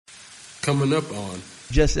Coming up on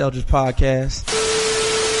Just Eldridge Podcast.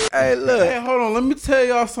 Hey, look. Hey, hold on. Let me tell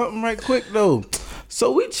y'all something right quick, though.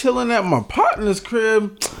 So we chilling at my partner's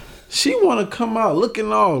crib. She want to come out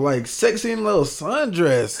looking all like sexy in a little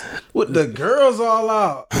sundress with the girls all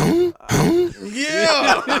out. Yeah.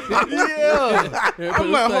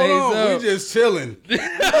 I'm like, hold on. We just chilling. We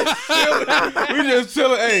just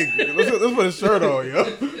chilling. Hey, let's put a shirt on, yo.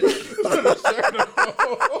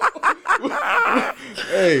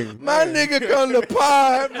 Hey, my nigga come to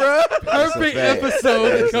pod, bro. Perfect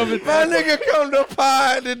episode coming. My nigga come to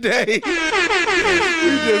pod today. We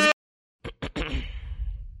just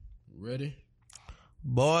ready.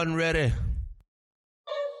 Born ready.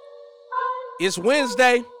 It's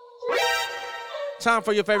Wednesday. Time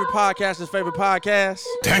for your favorite podcaster's favorite podcast.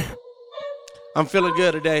 Damn. I'm feeling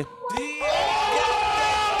good today.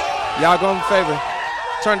 Y'all go in favor.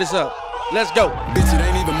 Turn this up. Let's go. Bitch, it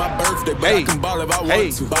ain't even my birthday, but I can ball if I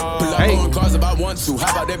want to. Pull up on cars if I want to.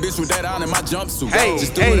 How about that bitch with that on in my jumpsuit?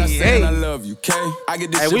 Just do what I say and I love you, okay? I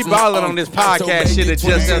get this shit we balling on this podcast shit at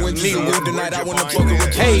Just Eldridge Media.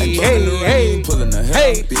 Hey.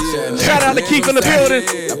 Shout out to Keith in the building.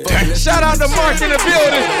 Shout out to Mark in the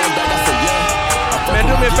building. Man,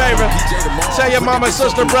 do me a favor. Tell your mama,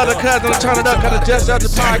 sister, brother, cousin, turn it up, because the Just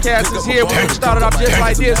Eldridge Podcast is here. We're going to start it off just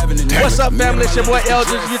like this. What's up, family? It's your boy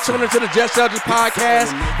Eldridge. You're tuning into the Just Eldridge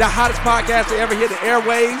Podcast, the hottest podcast to ever hit the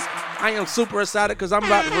airwaves. I am super excited because I'm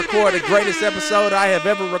about to record the greatest episode I have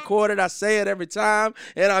ever recorded. I say it every time,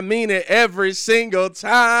 and I mean it every single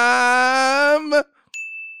time.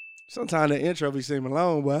 Sometimes the intro be seeming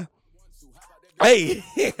long, boy. Hey.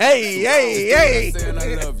 Hey,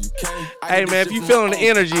 man, if you feeling the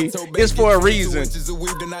energy, it's for a reason.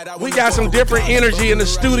 We got some different energy in the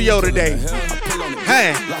studio today.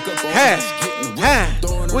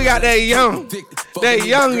 We got that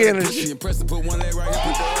young energy.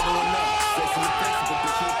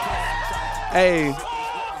 Hey,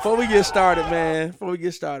 before we get started, man,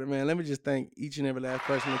 let me just thank each and every last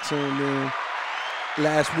person that tuned in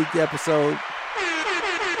last week's episode.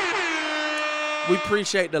 We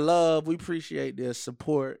appreciate the love. We appreciate the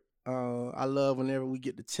support. I love whenever we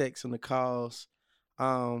get the texts and the calls.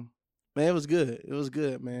 Man, it was good. It was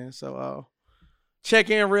good, man. So check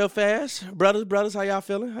in real fast. Brothers, how y'all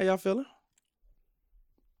feeling?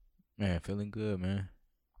 Man, feeling good, man.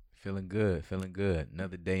 Feeling good.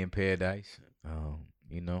 Another day in paradise.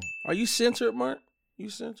 You know. Are you centered, Mark? You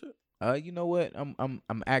centered? You know what?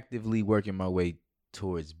 I'm actively working my way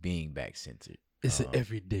towards being back centered. It's an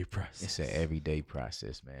everyday process. It's an everyday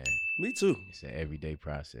process, man. Me too. It's an everyday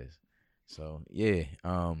process. So yeah.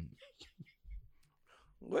 Well,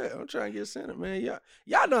 I'm trying to get centered, man.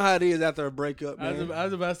 Y'all know how it is after a breakup, man. I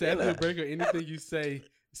was about to say, after a breakup, anything you say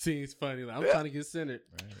seems funny. Like, I'm trying to get centered.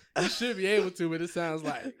 Right. You should be able to, but it sounds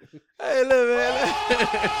like. Hey, look, man.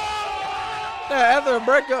 After a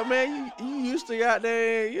breakup, man, you used to got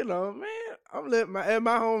there, you know, man. I'm at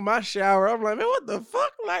my home, my shower. I'm like, man, what the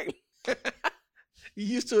fuck? Like, you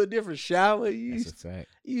used to a different shower. That's a fact.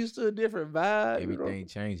 You used to a different vibe. Everything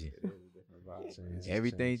changes.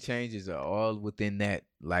 Everything changes all within that,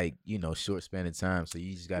 like, you know, short span of time. So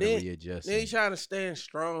you just got to readjust. Then you trying to stand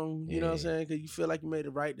strong, you know what I'm saying? Because you feel like you made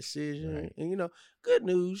the right decision. Right. And, you know, good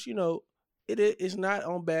news, you know, it's not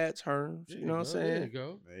on bad terms. You know what I'm saying? There you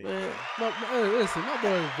go. Listen, my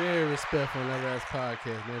boy is very respectful on that last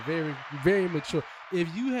podcast, man. Very, very mature. If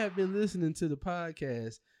you have been listening to the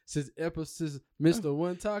podcast since Mr.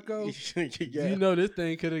 One Taco, you know this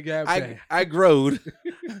thing could have got back. I growed.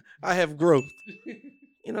 I have growth.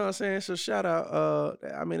 You know what I'm saying? So shout out.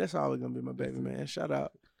 I mean, that's always gonna be my baby, man. Shout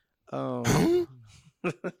out.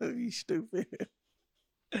 You stupid.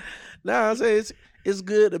 Nah, I'm saying it's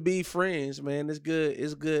good to be friends, man. It's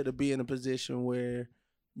good to be in a position where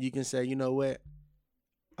you can say, you know what?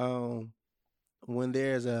 When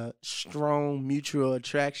there's a strong mutual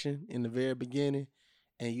attraction in the very beginning,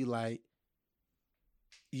 and you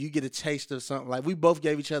get a taste of something. Like, we both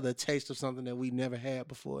gave each other a taste of something that we never had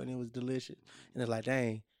before, and it was delicious. And it's like,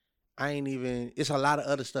 dang, it's a lot of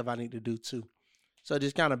other stuff I need to do too. So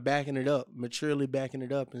just kind of backing it up, maturely backing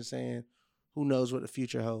it up and saying, who knows what the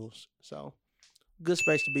future holds. So, good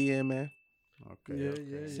space to be in, man. Okay. Yeah.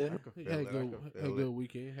 Had a good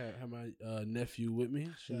weekend. Had my nephew with me.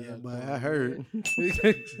 But I heard. I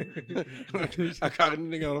caught a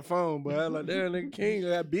nigga on the phone, but I was like, damn, nigga King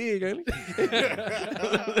got big, ain't he?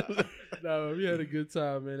 No, we had a good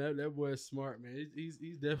time, man. That boy is smart, man. He's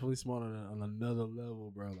definitely smart on another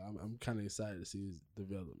level, bro. I'm kind of excited to see his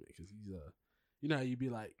development because he's you know how you be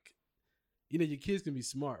like, you know, your kids can be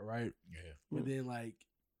smart, right? Yeah. But then like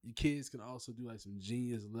your kids can also do like some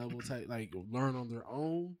genius level type, like learn on their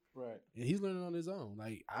own. Right. and he's learning on his own.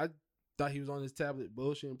 Like I thought he was on his tablet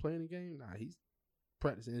bullshit and playing the game. Nah, he's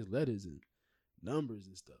practicing his letters and numbers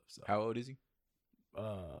and stuff. So How old is he?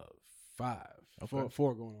 5, Okay.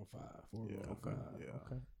 4 going on 5. 4 Yeah, going on okay, 5. yeah.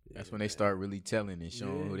 Okay. That's when they start really telling and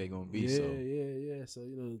showing who they gonna be. Yeah, So yeah.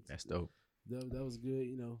 So that's dope. That was good.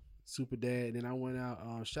 Super dad. And then I went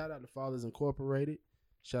out. Shout out to Fathers Incorporated.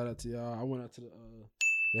 Shout out to y'all. I went out to the.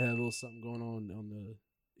 They had a little something going on the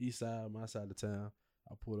east side, my side of town.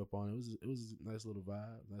 I pulled up on it. It was a nice little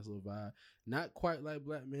vibe. Not quite like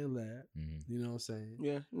Black Men Lab. Mm-hmm. You know what I'm saying?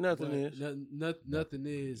 Yeah, nothing But is. nothing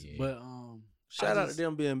is. Yeah. But Shout out to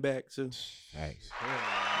them being back too. Thanks.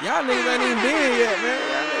 Y'all niggas ain't even been yet,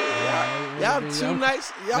 man. Y'all 2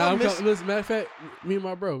 nights. Y'all miss. Listen, matter of fact, me and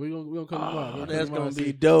my bro, we gonna come tomorrow. That's gonna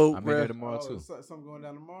be dope, I'm in there bro. tomorrow too. Something going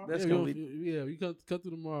down tomorrow? That's Yeah, gonna be. yeah. We come through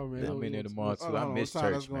tomorrow, man. I'm in there tomorrow too. Hold on, I missed what time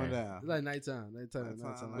church, that's going man. down? It's like nighttime.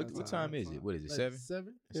 What time is it? What is it? 7?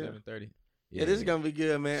 7? 7:30. Yeah, this is gonna be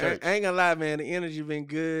good, man. Church. I ain't gonna lie, man. The energy been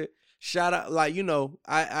good. Shout out, like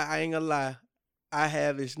I ain't gonna lie. I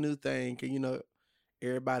have this new thing, 'cause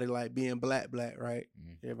everybody like being black, right?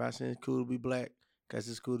 Mhm. Everybody saying it's cool to be black, 'cause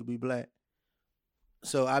it's cool to be black.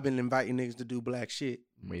 So I've been inviting niggas to do black shit.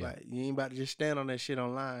 Yeah. Like you ain't about to just stand on that shit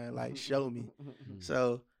online. Like show me.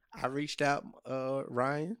 So I reached out,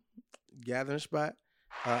 Ryan, Gathering Spot,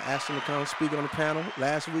 asked him to come speak on the panel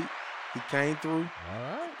last week. He came through. All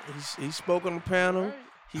right. He spoke on the panel. Right.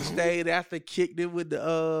 He stayed after, kicked it with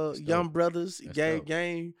the That's young dope. brothers. That's Gave dope.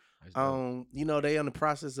 game. That's dope. They in the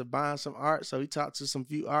process of buying some art. So he talked to some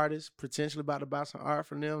few artists, potentially about to buy some art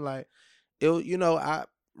from them. Like,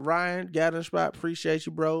 Ryan, Gathering Spot, appreciate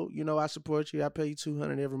you, bro. I support you. I pay you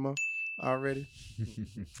 $200 every month already.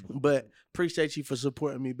 But appreciate you for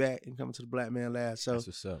supporting me back and coming to the Black Man Lab. So That's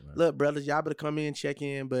what's up, man. look, brothers, y'all better come in, check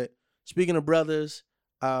in. But speaking of brothers,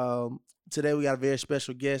 today we got a very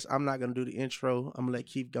special guest. I'm not gonna do the intro. I'm gonna let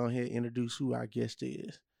Keith go ahead and introduce who our guest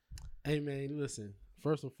is. Hey man, listen.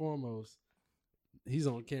 First and foremost, he's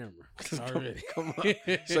on camera already. Come on.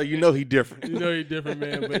 So you know he different. You know he's different,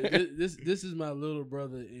 man. But this is my little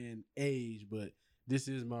brother in age, but this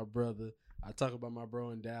is my brother. I talk about my bro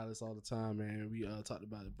in Dallas all the time, man. We talked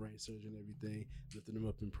about the brain surgery and everything, lifting him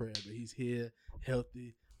up in prayer. But he's here,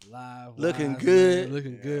 healthy, live, Looking wise, good.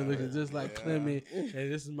 man. Looking just like Clemmy. And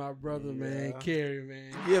this is my brother, man, Kerry,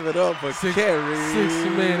 man. Give it up for Kerry.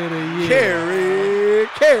 6th man of the year.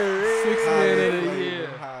 Kerry. 6th man of the year.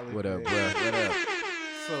 What up, bro? What up?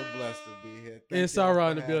 So blessed to be here. And Sarah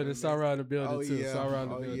in the building. Sarah in the building Oh too. yeah, Sarah in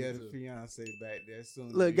the building the too. fiance back there. Soon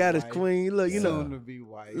to Look, be got his wife. queen. Look, Soon to be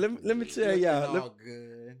white. let me tell Looking y'all, all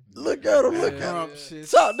good. Look at him. Look at him.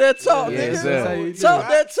 Scrumptious. Talk that talk, Yeah, nigga. sir. That's how you do. Talk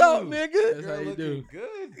that talk, Got nigga. That's how Girl you do. looking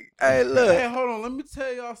good. Hey, look. Hey, hold on. Let me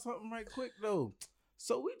tell y'all something right quick though.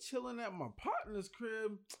 So we chilling at my partner's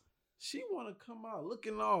crib. She want to come out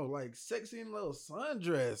looking all like sexy in a little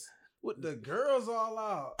sundress with the girls all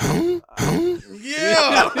out.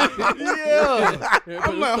 Yeah.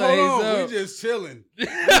 I'm like, hold on. We just chilling. We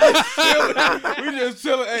just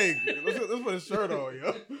chilling. Hey, let's put a shirt on,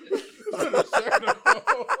 yo. Let's put a shirt on.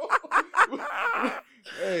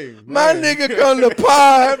 Hey, My man. nigga come to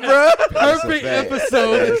pod, bro. Perfect fact.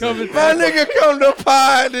 episode coming. My nigga come to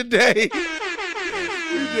pod today.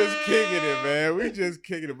 We just kicking it, man. We just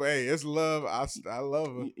kicking it. But hey, it's love. I love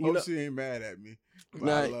her. You Hope know- she ain't mad at me. But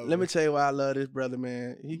Nah, I love let me her. tell you why I love this brother,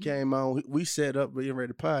 man. He came on. We set up, being ready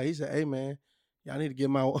to pod. He said, "Hey, man, y'all need to give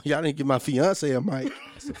my fiance a mic."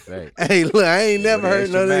 That's a fact. Hey, look, I ain't never With heard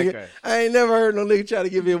extra no nigga. backup. I ain't never heard no nigga try to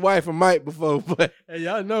give his wife a mic before. But Hey,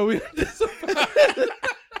 y'all know we. hey,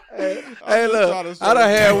 I'm just look, trying to I done show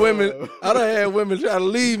had you women. love. I done had women try to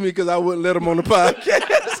leave me because I wouldn't let them on the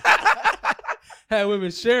podcast. Had women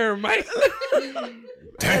sharing Mike.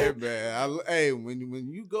 Hey, man. When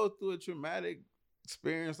you go through a traumatic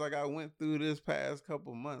experience like I went through this past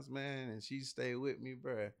couple months, man, and she stayed with me,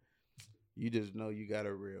 bruh, you just know you got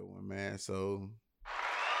a real one, man. So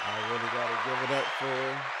I really gotta give it up for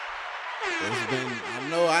her. It's been, I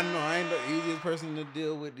know I ain't the easiest person to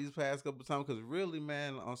deal with these past couple times, because really,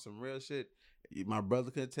 man, on some real shit, my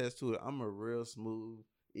brother can attest to it. I'm a real smooth,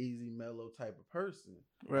 easy, mellow type of person.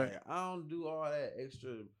 Right. Like, I don't do all that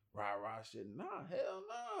extra rah-rah shit. Nah, hell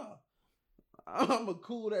nah. I'm gonna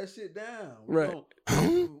cool that shit down. Right.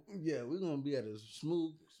 We're gonna be at a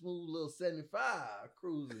smooth little 75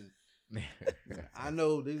 cruising. I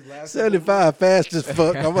know these last 75 fast as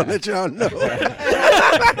fuck. I'm gonna let y'all know. Time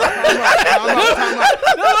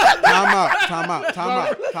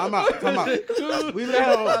out. We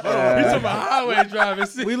live talking about highway driving.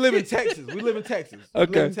 We live in Texas.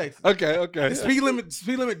 Okay. Speed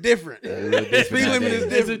limit different. Yeah, Speed limit is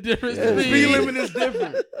There's a different. difference. Speed limit is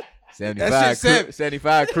different.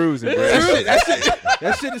 75 cruising, bro.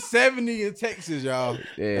 That shit is 70 in Texas, y'all.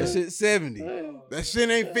 Yeah. That shit 70. That shit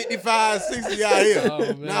ain't 55, 60 out here. Oh,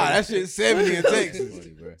 man. Nah, that shit 70 in Texas. Funny,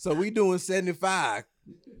 bro. So we doing 75.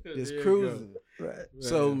 Just cruising. Right.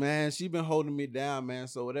 So, man, she been holding me down, man.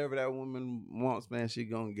 So whatever that woman wants, man, she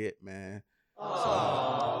gonna get, man.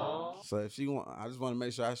 So if she want, I just want to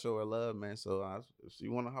make sure I show her love, man. So if she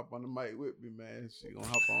want to hop on the mic with me, man, she gonna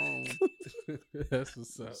hop on. That's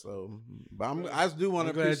what's up. So, but I just do want to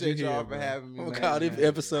I'm glad appreciate you're y'all here, for bro. having me. I'm gonna man, call this man.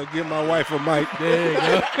 episode "Give My Wife a Mic." There you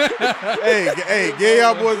go. Hey, give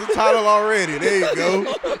y'all boys the title already. There you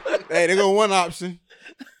go. Hey, they go one option.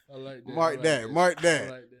 I like that. Mark that. Mark I that.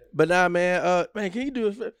 like that. But nah, man. Man, can you do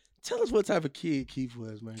it? Tell us what type of kid Keith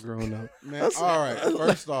was, man, growing up. Man, all right.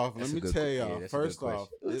 First off, let That's a me good tell que- yeah, y'all. that's a good First off,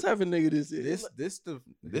 What type of nigga this is?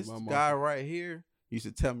 this my guy right here used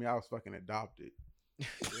to tell me I was fucking adopted.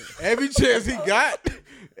 Every chance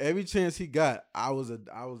he got, I was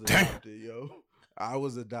adopted, yo. I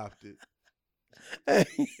was adopted. Hey,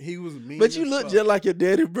 He was mean. but you as look fuck. just like your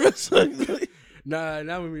daddy, bro. Nah,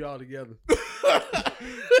 now when we all together.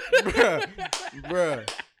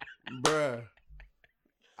 bruh.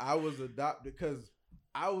 I was adopted because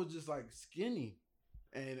I was just like skinny,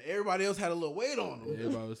 and everybody else had a little weight on them.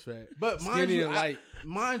 Everybody was fat. But Skinny and light.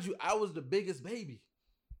 mind you, I was the biggest baby.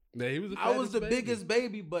 Yeah, he was the I was fattest the baby. biggest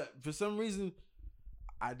baby, but for some reason,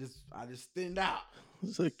 I just thinned out.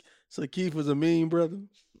 So Keith was a mean brother.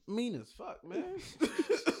 Mean as fuck, man.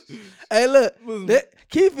 Hey, look, Was-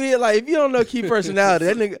 Keith is like, if you don't know Keith personality,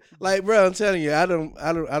 that nigga, like, bro, I'm telling you,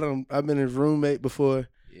 I've been his roommate before.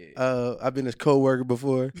 Yeah. I've been his coworker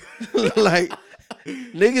before. Like,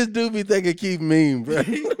 niggas do be thinking Keith mean, bro.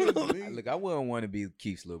 Look, I wouldn't want to be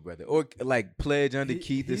Keith's little brother or like pledge under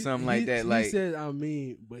Keith or something like that. Like, he said I'm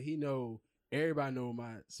mean, but he know everybody know where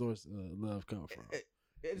my source of love come from.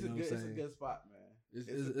 It's You know what I'm a saying? good spot, man. It's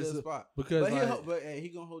a It's good a- spot. because But like, he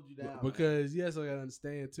gonna hold you down. because yes, I gotta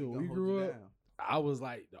understand too. man. When He we gonna hold grew you up, down. I was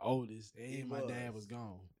like the oldest, and He my dad was. was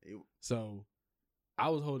gone, It- so I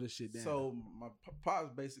was holding shit down. So my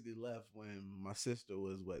pops basically left when my sister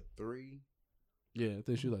was 3. yeah, I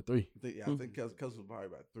think she was like 3. I think Cuz was probably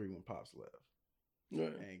about 3 when pops left,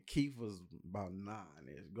 and Keith was about 9,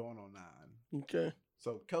 is going on 9. Okay.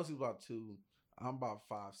 So Kelsey was about 2. I'm about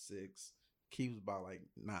 5, 6. Keith was about like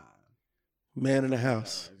 9. Man in the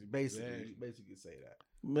house. Basically, you basically say that.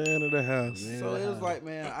 Man of the house. Man. So it was like,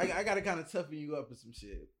 man, I got to kind of toughen you up with some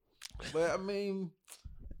shit. But I mean,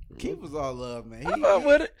 Keith was all love, man. I fuck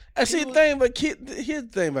with it. I see he the was- thing, but Keith, here's the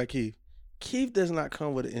thing about Keith. Keith does not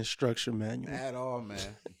come with an instruction manual. At all, man.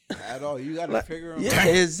 At all. You got to Like, figure him yeah, out.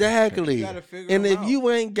 exactly. You got to figure And him if out. you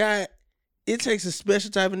ain't got, it takes a special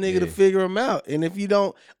type of nigga to Yeah. figure him out. And if you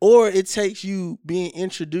don't, or it takes you being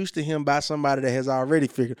introduced to him by somebody that has already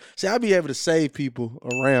figured. See, I'll be able to save people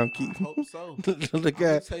around I Keith. hope so. The I'm guy.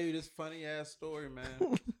 gonna tell you this funny ass story,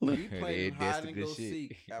 man. We Hey, played that's hide the and good go shit.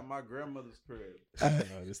 seek at my grandmother's crib. Oh,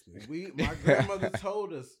 this thing. My grandmother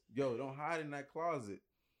told us, "Yo, don't hide in that closet."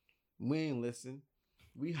 We ain't listen.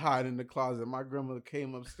 We hide in the closet. My grandmother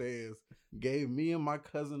came upstairs, gave me and my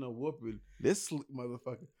cousin a whooping. This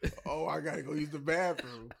motherfucker. Oh, I gotta go use the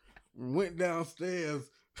bathroom. Went downstairs.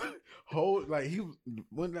 He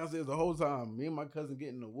went downstairs the whole time. Me and my cousin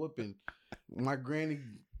getting a whooping. My granny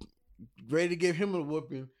ready to give him a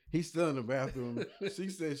whooping. He's still in the bathroom. She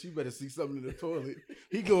said she better see something in the toilet.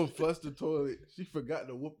 He gonna flush the toilet. She forgot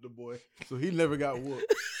to whoop the boy, so he never got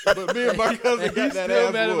whooped. But me and my cousin And got he's that still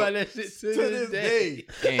ass mad whooped. about that shit to this day.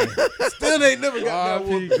 damn. Still they never got that R.P.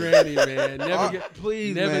 whooping. Granny, man. Never get,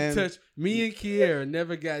 Please, never man. touched. Me and Kiera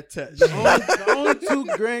never got touched. The only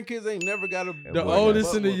 2 grandkids ain't never got a The boy oldest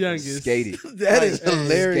got and the whooping. youngest. Skated. That is Like,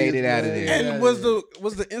 hilarious. skated out of man. there. And was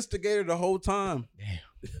the instigator the whole time.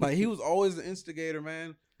 Like he was always the instigator,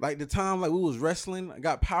 man. Like the time like we was wrestling, I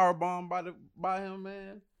got power bombed by him,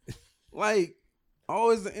 man. Like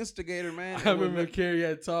always the instigator, man. I remember Carrie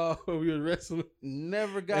had tall when we were wrestling.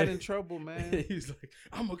 Never got in trouble, man. He's like,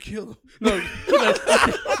 I'm gonna kill him. No, he's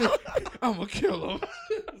like, I'm gonna kill him.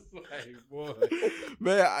 It's like, boy.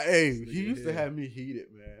 Man, he used to have me heated,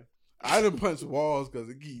 man. I done punched walls because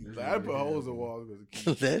of Keith. Like, I put holes in walls because of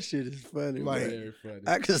Keith. That shit is funny. Like, man. Very funny.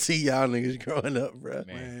 I could see y'all niggas growing up, bro.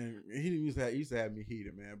 Man, he used to have me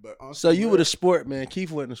heated, man. But on So you some were real- the sport, man. Keith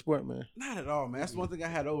wasn't a sport, man. not at all, man. That's one thing I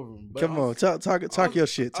had over him. But Come on, talk your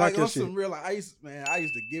shit. Talk Like, your on shit. some real, like, I used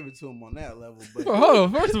to give it to him on that level. But Well, hold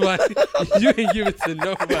on. First of all, you ain't give it to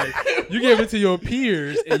nobody. You gave it to your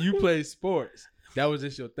peers, and you play sports. That was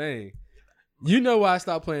just your thing. You know why I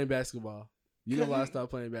stopped playing basketball? You know why I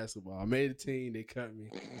stopped playing basketball? I made a team. They cut me.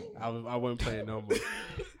 I wasn't playing no more.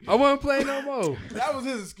 I wasn't playing no more. That was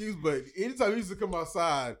his excuse. But anytime he used to come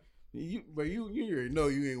outside, you already know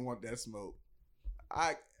you ain't want that smoke.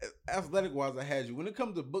 Athletic wise, I had you. When it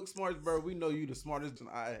comes to book smarts, bro, we know you the smartest. And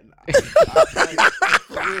I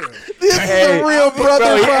for real. This is a real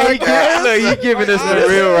brother podcast. Look, you giving us the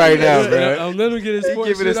real right now, bro. I'm letting him get his sports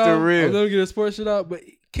giving shit us the off. real. I'm letting him get his sports shit off, but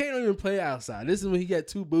can't even play outside. This is when he got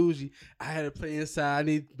too bougie. I had to play inside. I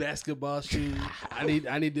need basketball shoes. I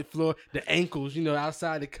need the floor, the ankles. You know,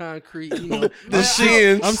 outside the concrete. You know, The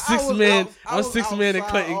shins. I'm six man. I I'm was 6 man in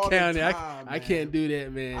outside Clinton all the County. time, I man. can't do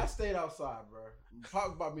that, man. I stayed outside, bro.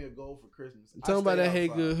 Talk about me a goal for Christmas. I'm talking about that Hey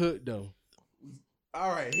Good Hook though.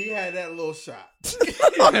 All right, he had that little shot.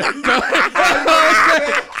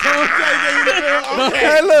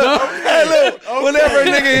 Hey, look. Whenever a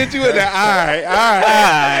nigga hit you with that, all right.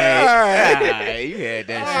 You had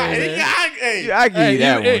that shit. Hey, I give you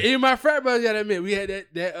that one. Even my frat brothers gotta admit, we had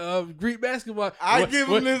that Greek basketball. I give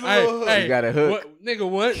him this little hook. You got a hook. Nigga,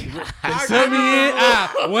 what? Send me in.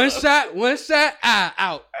 One shot.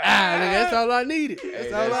 Out. Nigga, that's all I needed.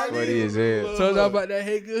 That's all I funny needed. as hell. So it's all about that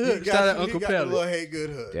Hey Good Hook. Shout out Uncle He got the Pelly. little Hey Good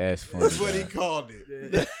Hook. That's funny. That's what he called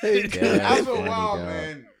it. That's After a funny, while, dog.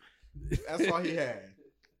 man, that's all he had.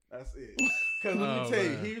 That's it. Because let me tell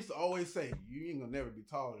you, he used to always say, "You ain't gonna never be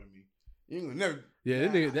taller than me. You ain't gonna never." Yeah,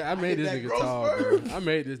 this nigga, I made this that nigga growth tall, spurt. bro. I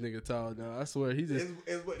made this nigga tall, dog. I swear, he just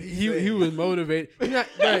Is what he said. was motivated.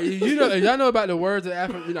 Y'all know about the words of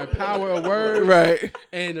Africa, power of words, Right.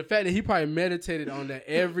 and the fact that he probably meditated on that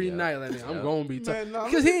every night. Like, man, I'm gonna be tall Man, nah,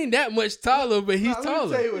 because he ain't that much taller, but he's Nah, let me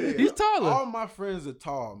taller. tell you what it is. He's taller. All my friends are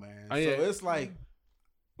tall, man. Oh, yeah. So it's like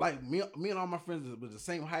me and all my friends was the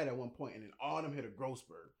same height at one point, and then all of them hit a growth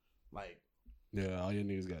spurt. Yeah, all your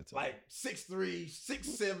niggas got tall. Like 6'3",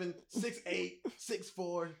 6'7", 6'8",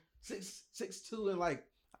 6'4", 6'2", and like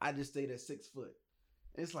I just stayed at 6 foot.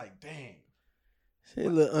 It's like, dang. Hey,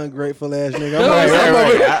 little ungrateful ass nigga.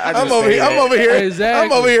 I'm I'm over here. Exactly.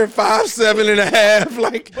 I'm over here 5'7.5".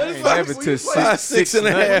 Like, But it's Never like when to you play, 6'6.5".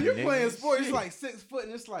 when you're playing sports, it's like 6 foot,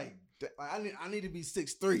 and it's like I need to be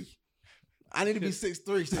 6'3". I need to be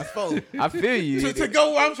 6'3", 6'4". I feel you. To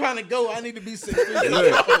go where I'm trying to go, I need to be 6'3",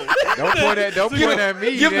 6'4". Don't point at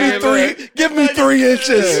me. Give me man. 3. Give me 3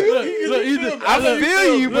 inches. I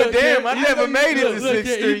feel you, but damn, I never made it to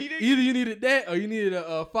 6'3". Either you needed that, or you needed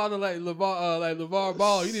a father like LeVar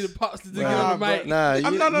Ball. You needed Pops to get on the mic. Nah,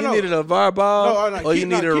 you No. needed a VAR ball, or you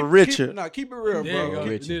needed a Richard. Keep it real, There you bro. go.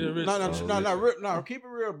 Richard. You needed a Richard. No, keep it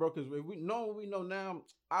real, bro. Because we know what we know now,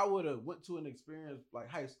 I would have went to an experience like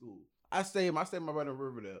high school. I stayed my brother in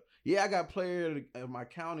Riverdale. Yeah, I got player in my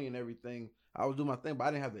county and everything. I was doing my thing, but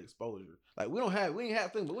I didn't have the exposure. Like we ain't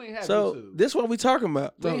have things, but we ain't have So YouTube. this what we talking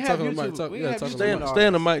about. We ain't Talk have on the mic, YouTube. talk- We yeah, ain't have talk on YouTube the and mic. all Stay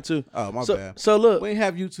on the that. mic too. Oh, my So, bad. so look. We ain't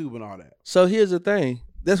have YouTube and all that. So here's the thing.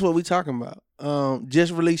 That's what we talking about.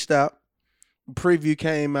 Just released out. Preview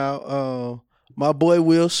came out. My boy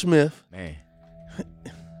Will Smith. Man.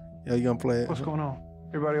 Yo, you gonna play it? What's going on?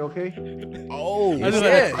 Everybody okay? Oh, I just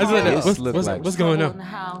like that. This look like- What's going in on? the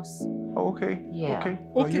house. Oh, okay. Yeah. Okay.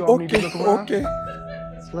 Well, you all need to look around.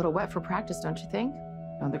 It's a little wet for practice, don't you think?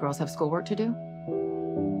 Don't the girls have schoolwork to do?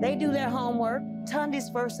 They do their homework. Tundi's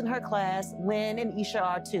first in her class. Lynn and Isha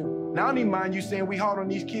are too. Now I don't even mind you saying we hard on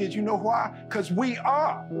these kids. You know why? Because we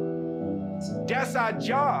are. That's our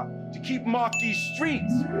job, to keep them off these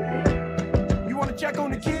streets. You want to check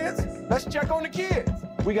on the kids? Let's check on the kids.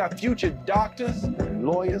 We got future doctors and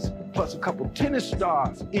lawyers, plus a couple tennis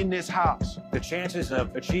stars in this house. The chances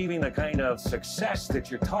of achieving the kind of success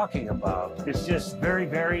that you're talking about is just very,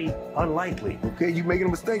 very unlikely. Okay, you making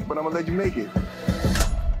a mistake, but I'm gonna let you make it.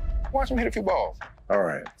 Watch them hit a few balls. All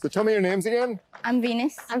right. So tell me your names again. I'm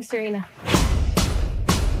Venus. I'm Serena.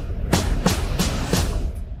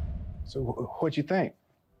 So what'd you think?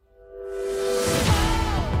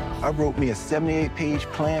 I wrote me a 78-page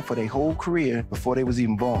plan for their whole career before they was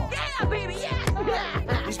even born. Yeah, baby,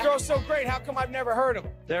 yeah! These girls so great, how come I've never heard of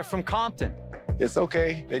them? They're from Compton. It's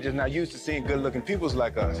okay. They're just not used to seeing good-looking peoples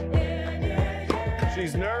like us.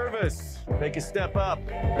 She's nervous. Make it step up.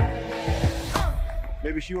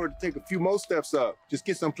 Maybe she ought to take a few more steps up. Just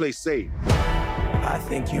get someplace safe. I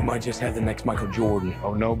think you might just have the next Michael Jordan.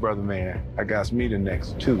 Oh, no, brother man. I got me the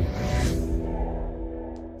next, too.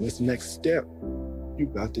 What's the next step you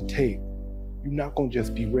got to take? You're not going to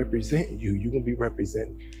just be representing you. You're going to be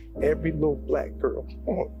representing every little black girl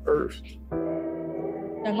on earth.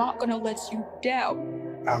 I'm not gonna let you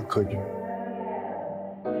down. How could you?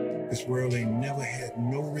 This world ain't never had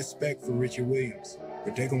no respect for Richard Williams,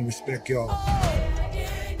 but they gonna respect y'all.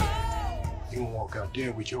 You gonna walk out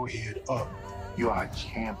there with your head up. You are a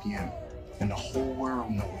champion. and the whole world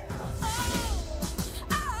know it.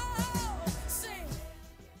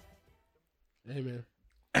 Hey, man.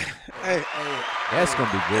 Hey, That's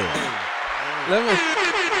gonna be good. let me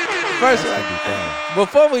first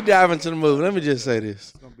before we dive into the movie, let me just say this.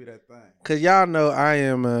 It's gonna be that thing. Cause y'all know I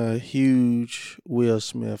am a huge Will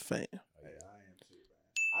Smith fan. I am too.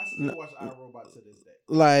 I still watch iRobot to this day.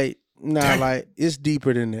 Like, like it's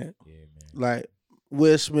deeper than that. Yeah, man. Like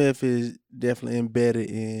Will Smith is definitely embedded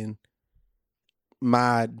in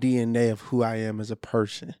my DNA of who I am as a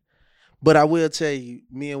person. But I will tell you,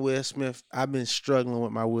 me and Will Smith, I've been struggling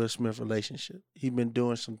with my Will Smith relationship. He's been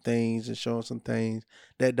doing some things and showing some things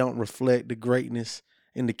that don't reflect the greatness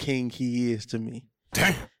and the king he is to me.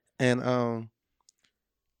 And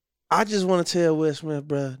I just want to tell Will Smith,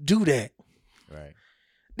 bro, do that. Right.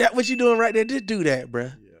 That what you doing right there, just do that, bro.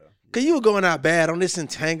 Yeah. Cause you were going out bad on this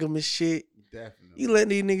entanglement shit. Definitely. You letting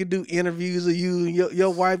these niggas do interviews of you and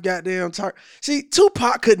your wife goddamn talk. See,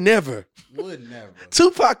 Tupac could never. Would never.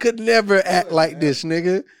 Tupac could never act like this,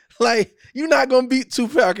 nigga. Like, you're not gonna beat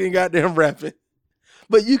Tupac in goddamn rapping.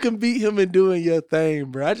 But you can beat him in doing your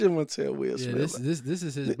thing, bro. I just want to tell Will Smith. This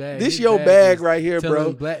is his bag. This his your bag is right here, bro.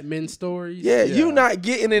 telling black men stories. Yeah, you not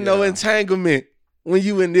getting in no entanglement when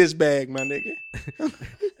you in this bag, my nigga.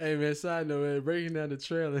 Hey, man, side note, man, breaking down the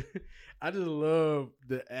trailer, I just love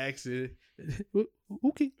the accent.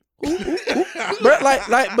 Okay. Bro,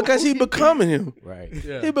 like because he becoming him. Right.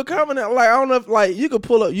 Yeah. He becoming it. Like, I don't know if like you could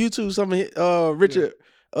pull up YouTube some of Richard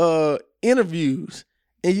interviews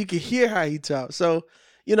and you can hear how he talks. So,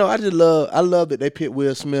 you know, I love that they picked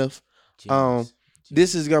Will Smith. Genius.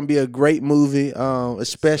 This is gonna be a great movie,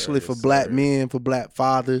 especially for black men, for black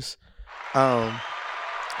fathers.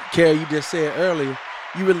 Carrie, you just said earlier,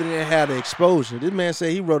 you really didn't have the exposure. This man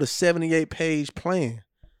said he wrote a 78-page plan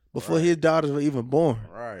before his daughters were even born.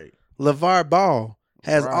 Right. LeVar Ball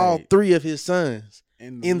has all three of his sons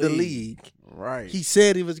In the league. Right. He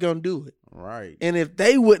said he was going to do it. Right. And if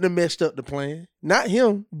they wouldn't have messed up the plan, not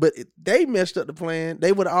him, but if they messed up the plan,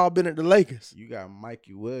 they would have all been at the Lakers. You got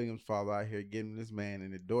Mikey Williams' father out here giving this man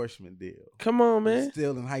an endorsement deal. Come on, man. He's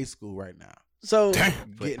still in high school right now. So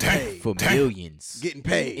Getting paid. For millions. Getting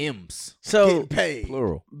paid. M's. So Getting paid.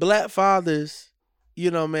 Plural. black fathers,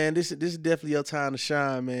 you know, man, this is definitely your time to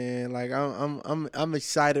shine, man. Like I'm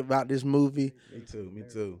excited about this movie. Me too. Me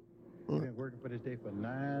too. We've been working for this day for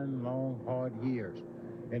 9 long, hard years.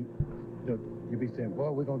 And you be saying,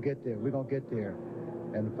 boy, we're going to get there. We're going to get there.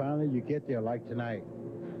 And finally you get there like tonight.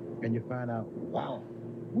 And you find out, wow,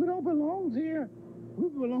 we don't belong here. We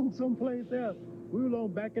belong someplace else. We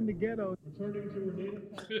belong back in the ghetto.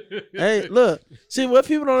 Hey, look. See, what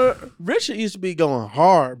people don't... Richard used to be going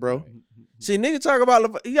hard, bro. See, nigga talk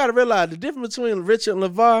about... You got to realize the difference between Richard and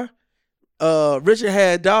LeVar. Richard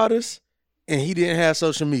had daughters, and he didn't have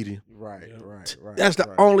social media. Right. That's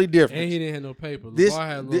the only difference. And he didn't have no paper. LeVar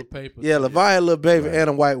had a little paper. Yeah, LeVar had a little baby and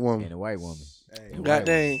a white woman. And a white woman. God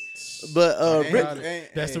dang. But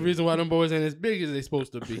that's the reason why them boys ain't as big as they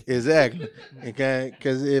supposed to be. Exactly. Okay,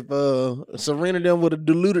 because if Serena them would have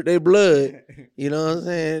diluted their blood, you know what I'm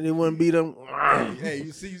saying, it wouldn't be them. Hey,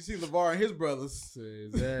 you see LeVar and his brothers.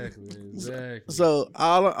 Exactly. So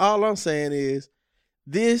all I'm saying is,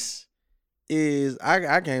 this is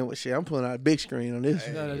I can't with shit. I'm pulling out a big screen on this.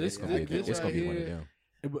 No, this gonna be one of them.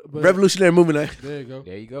 But Revolutionary movie night. There you go.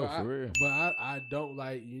 There you go, for real. But I don't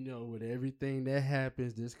like, with everything that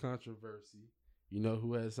happens, this controversy. You know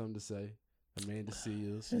who has something to say? Amanda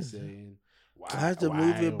Seals. She's saying, why's the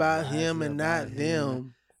movie about him and not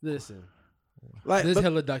them? Listen, like there's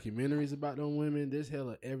hella documentaries about them women. There's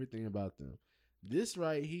hella everything about them. This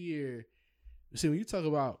right here. See, when you talk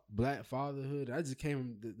about black fatherhood, I just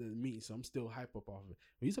came from the meeting, so I'm still hype up off of it.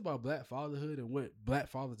 When you talk about black fatherhood and what black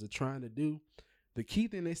fathers are trying to do, the key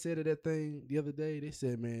thing they said at that thing the other day, they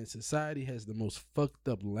said, man, society has the most fucked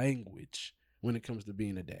up language when it comes to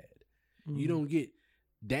being a dad. Mm-hmm.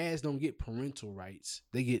 Dads don't get parental rights.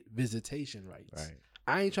 They get visitation rights. Right.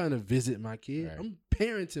 I ain't trying to visit my kid. Right. I'm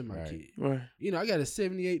parenting my kid. Right. I got a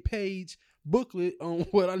 78-page booklet on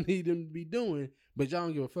what I need them to be doing, but y'all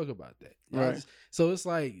don't give a fuck about that. Right. So it's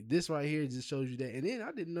like this right here just shows you that. And then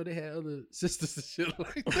I didn't know they had other sisters and shit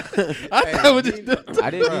like that. I didn't either.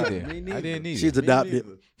 I didn't either. She's adopted.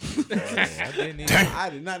 I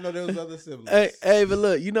did not know there was other siblings. Hey, but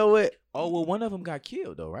look, you know what? Oh well, one of them got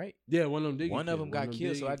killed though, right? Yeah, one of them did. One of them got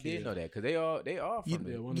killed, so I did know that because they all from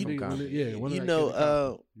You're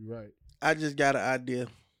right. I just got an idea.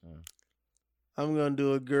 I'm gonna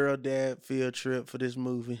do a girl dad field trip for this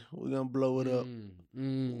movie. We're gonna blow it up.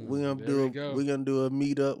 We're gonna do a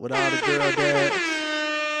meetup with all the girl dads.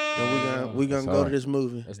 And we're gonna go to this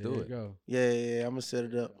movie. Let's do it. Yeah. I'm gonna set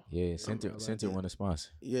it up. Yeah, Center want to sponsor.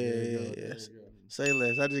 Yeah. Say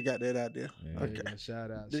less. I just got that out there. Yeah. Okay.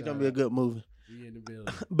 Shout out. This gonna be a good movie. We in the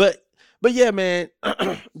building. But yeah, man.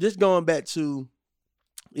 Just going back to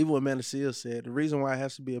even what Amanda Seales said, the reason why it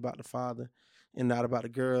has to be about the father and not about the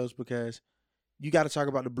girls, because you got to talk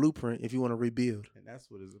about the blueprint if you want to rebuild. And that's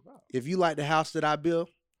what it's about. If you like the house that I built,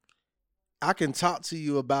 I can talk to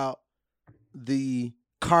you about the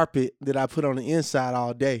carpet that I put on the inside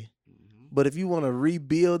all day. But if you want to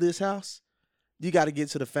rebuild this house, you got to get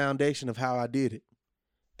to the foundation of how I did it.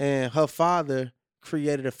 And her father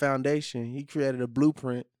created a foundation. He created a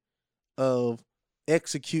blueprint of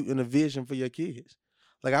executing a vision for your kids.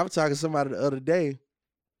 Like I was talking to somebody the other day.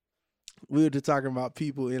 We were just talking about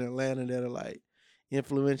people in Atlanta that are like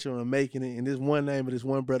influential and making it. And this one name of this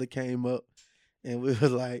one brother came up, and we were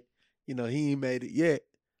like, you know, he ain't made it yet.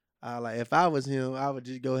 I like, if I was him, I would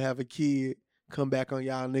just go have a kid, come back on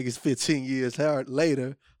y'all niggas 15 years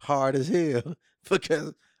later, hard as hell,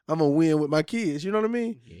 because I'm going to win with my kids. You know what I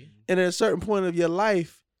mean? Yeah. And at a certain point of your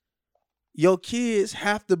life, your kids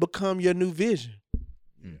have to become your new vision.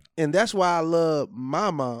 Mm. And that's why I love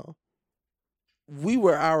my mom. We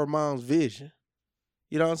were our mom's vision.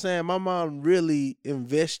 You know what I'm saying? My mom really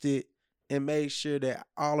invested and made sure that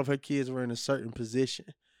all of her kids were in a certain position.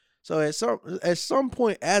 So at some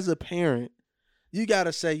point as a parent, you got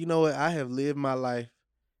to say, you know what? I have lived my life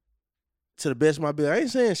to the best of my ability. I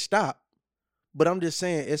ain't saying stop, but I'm just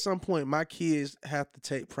saying at some point my kids have to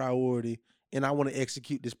take priority, and I want to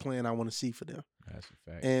execute this plan I want to see for them. That's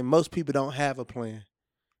a fact. And most people don't have a plan,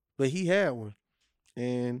 but he had one,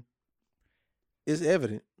 and it's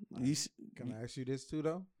evident. Can I ask you this too,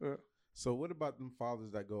 though? So what about them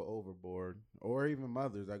fathers that go overboard, or even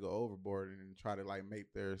mothers that go overboard and try to like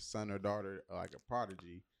make their son or daughter like a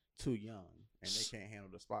prodigy too young, and they can't handle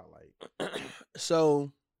the spotlight?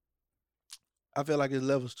 So I feel like there's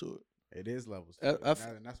levels to it. It is levels to it.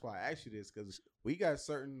 And that's why I asked you this, because we got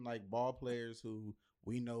certain like ball players who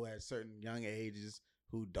we know at certain young ages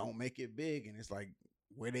who don't make it big, and it's like,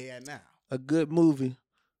 where they at now? A good movie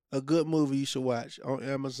you should watch on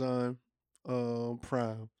Amazon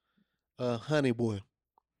Prime. Honey Boy.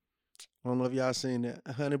 I don't know if y'all seen that.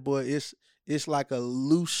 Honey Boy, it's like a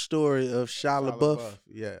loose story of Shia LaBeouf.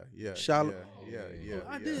 Yeah.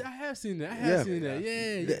 I have seen that. Yeah.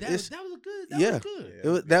 That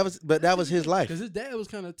was good. That was his life. Because his dad was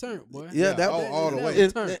kind of turned, boy. Yeah, all the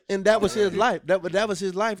way. And that was his life. That was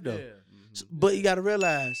his life, though. Yeah. But you got to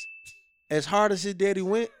realize, as hard as his daddy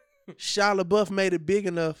went, Shia LaBeouf made it big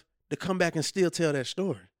enough to come back and still tell that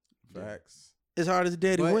story. Facts. As hard as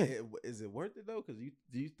daddy went. Is it worth it though? Because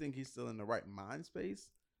do you think he's still in the right mind space?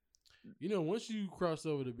 You know, once you cross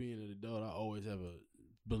over to being an adult, I always have a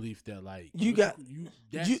belief that like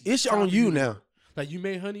it's on you now. Like you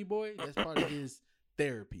made Honey Boy, that's part of his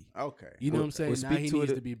therapy. Okay, you know what I'm saying? Now he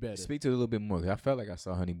needs to be better. Speak to it a little bit more. I felt like I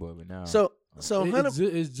saw Honey Boy, but now it's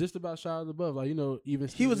just about Shia LaBeouf. Like, you know, even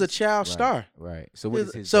he was a child star, right? So what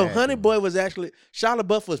is his? So Honey Boy was actually Shia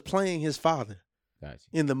LaBeouf was playing his father. Gotcha.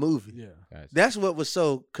 In the movie. Yeah. Gotcha. That's what was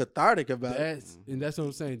so cathartic about it. And that's what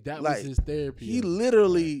I'm saying. That was his therapy. He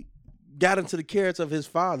literally got into the character of his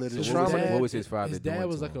father. What was his father His doing? His dad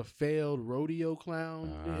was like a failed rodeo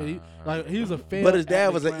clown. He was a failed But his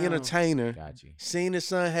dad was clown. an entertainer. Gotcha. Seen his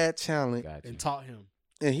son had talent. Gotcha. And taught him.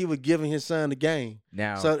 And he was giving his son the game.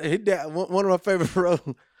 Now, so his dad, one of my favorite roles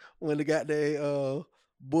when they got their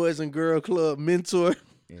Boys and Girl Club mentor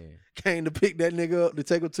came to pick that nigga up to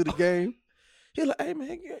take him to the game. He like, hey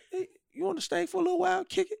man, you want to stay for a little while,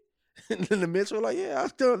 kick it? And then the mentor was like, yeah, I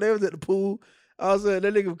was still. They was at the pool. All of a sudden,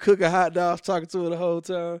 that nigga was cooking hot dogs, talking to her the whole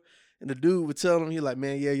time. And the dude would tell him, he like,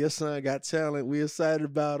 man, yeah, your son got talent. We excited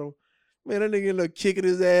about him. Man, that nigga ended up kicking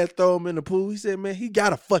his ass, throw him in the pool. He said, man, he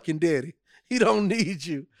got a fucking daddy. He don't need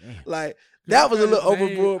you. Like, that was a little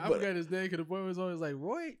overboard. I forgot his name because the boy was always like,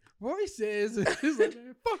 Roy. Roy says, he's like,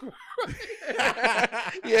 man, fuck Roy.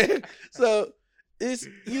 Yeah. So it's,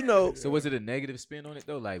 you know. So was it a negative spin on it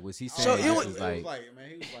though? Like, was he saying? So it was like, man,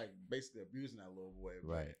 he was like basically abusing that little boy.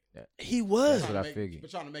 Right. He was. That's what I figured.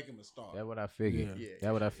 But trying to make him a star. That's what I figured. Yeah.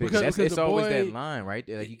 That's what I figured. It's always that line, right?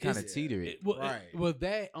 Like he kind of teetered it. Right. Well,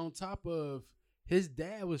 that on top of his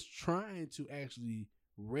dad was trying to actually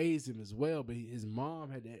raise him as well, but his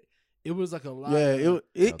mom had that. It was like a lot. Yeah,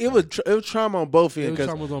 it was trauma on both ends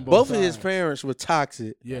because both of his parents were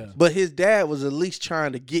toxic. Yeah, but his dad was at least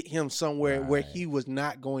trying to get him somewhere where he was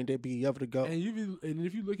not going to be able to go. And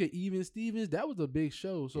if you look at Even Stevens, that was a big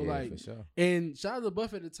show. So for sure. And Shia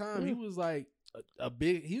LaBeouf at the time, he was like a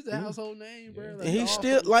big. He's a household name, bro. Like, And he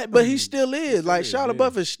still but he still is. Like Shia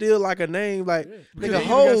LaBeouf is still like a name. Like nigga,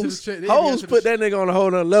 Hoes put that nigga on a whole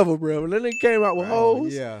nother level, bro. When that nigga came out with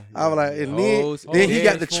Hoes, I was like, and then he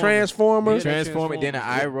got the Transformer, then the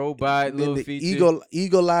iRobot little feature,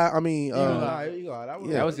 Eagle Eye. I mean,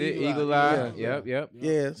 that was it. Eagle Eye. Yep.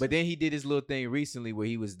 Yes. But then he did his little thing recently where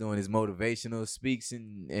he was doing his motivational speaks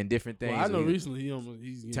and different things. Well, I know recently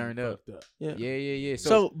he's turned up. Yeah.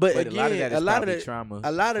 So, but again, a lot of that is trauma.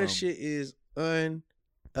 A lot of the shit is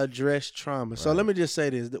unaddressed trauma. So let me just say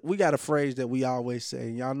this: we got a phrase that we always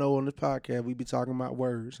say. Y'all know on this podcast we be talking about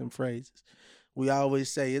words and phrases. We always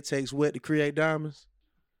say it takes what to create diamonds?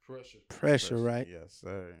 Pressure, right? Yes,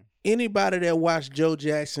 sir. Anybody that watched Joe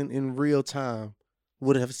Jackson in real time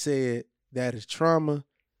would have said that is trauma,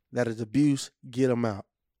 that is abuse. Get them out.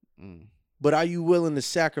 But are you willing to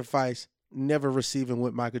sacrifice never receiving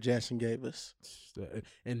what Michael Jackson gave us?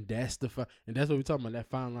 And that's what we're talking about. That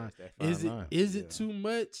fine line. Is it too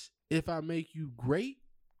much if I make you great?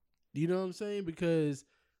 You know what I'm saying? Because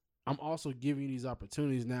I'm also giving you these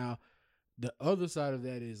opportunities. Now, the other side of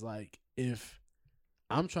that is like, if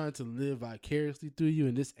I'm trying to live vicariously through you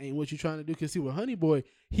and this ain't what you're trying to do. Because see, with Honey Boy,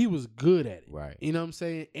 he was good at it. Right. You know what I'm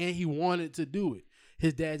saying? And he wanted to do it.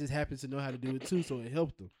 His dad just happens to know how to do it too, so it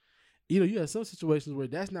helped him. You know, you have some situations where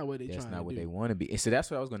that's not what they trying to do. That's not what they want to be. And so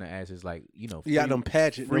that's what I was going to ask is like, you know. You got them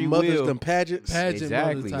pageant. Them mothers, them pageants.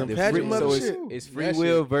 Exactly. Them pageant mothers. So it's free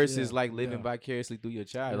will versus like living vicariously through your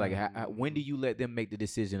child. Like, when do you let them make the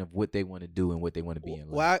decision of what they want to do and what they want to be in life?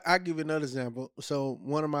 Well, I'll give you another example. So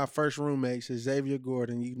one of my first roommates is Xavier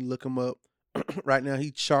Gordon. You can look him up. Right now,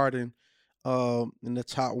 he's charting in the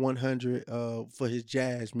top 100 for his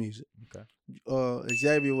jazz music. Okay.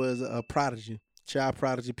 Xavier was a prodigy. Child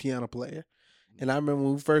prodigy piano player. And I remember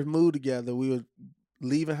when we first moved together, we were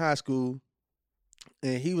leaving high school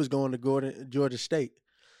and he was going to Georgia State.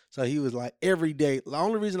 So he was like every day. The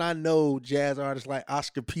only reason I know jazz artists like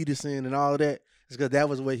Oscar Peterson and all of that is because that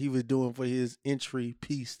was what he was doing for his entry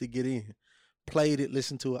piece to get in. Played it,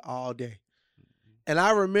 listened to it all day. And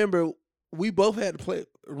I remember we both had to play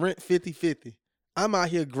rent 50-50. I'm out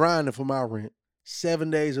here grinding for my rent 7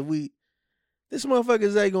 days a week. This motherfucker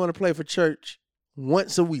Zay going to play for church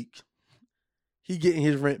once a week. He getting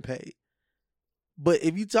his rent paid. But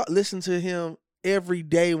if you listen to him every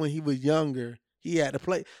day when he was younger, he had to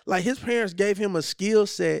play. Like his parents gave him a skill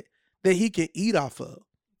set that he can eat off of.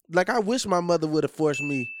 Like I wish my mother would have forced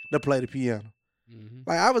me to play the piano.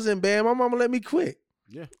 Like I was in band, my mama let me quit.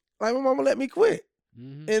 Yeah. Like my mama let me quit.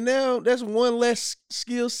 And now that's one less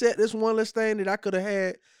skill set. That's one less thing that I could have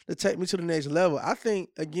had to take me to the next level. I think,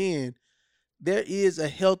 again, there is a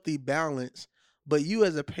healthy balance. But you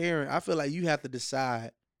as a parent, I feel like you have to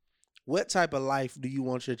decide what type of life do you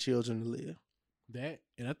want your children to live. That,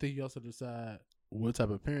 and I think you also decide what type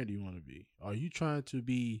of parent do you want to be. Are you trying to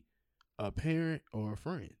be a parent or a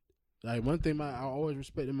friend? Like one thing I always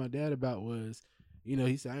respected my dad about was, you know,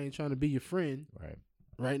 he said, I ain't trying to be your friend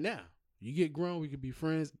right now. You get grown, we could be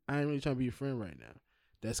friends. I ain't really trying to be your friend right now.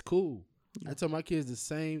 That's cool. I tell my kids the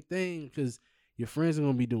same thing because your friends are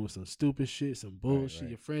going to be doing some stupid shit, some bullshit.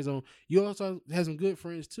 Your friends you also have some good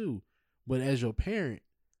friends too. But as your parent,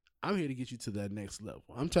 I'm here to get you to that next level.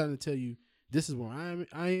 I'm trying to tell you, this is where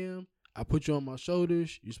I am. I put you on my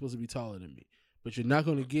shoulders. You're supposed to be taller than me. But you're not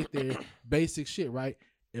going to get there. Basic shit, right?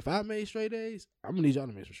 If I made straight A's, I'm going to need y'all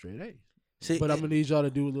to make some straight A's. But I'm going to need y'all to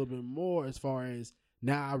do a little bit more as far as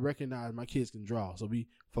now I recognize my kids can draw. So be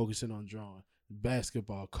focusing on drawing,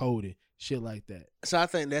 basketball, coding, shit like that. So I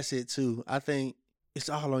think that's it too. I think it's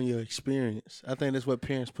all on your experience. I think that's what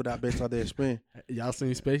parents put out based on their experience. Y'all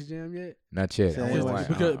seen Space Jam yet? Not yet.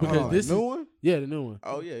 Because this new one? Yeah, the new one.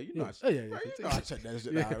 Oh yeah, you know. You know I check that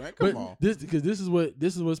shit out, man. Come on. This is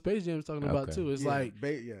what Space Jam is talking about too. It's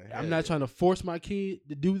I'm not trying to force my kid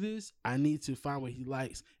to do this. I need to find what he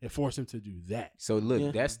likes and force him to do that. So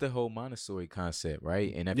look, that's the whole Montessori concept,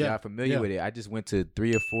 right? And if y'all familiar with it, I just went to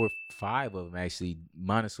 3 or 4, 5 of them actually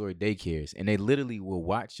Montessori daycares, and they literally will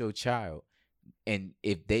watch your child. And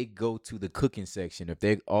if they go to the cooking section, if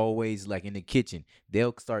they're always like in the kitchen,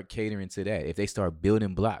 they'll start catering to that. If they start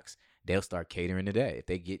building blocks, they'll start catering to that. If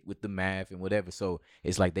they get with the math and whatever. So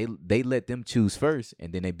it's like they let them choose first,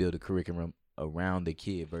 and then they build a curriculum around the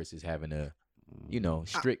kid versus having a,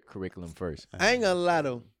 strict curriculum first. I ain't gonna lie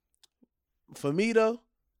though. For me though,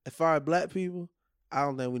 as far as black people, I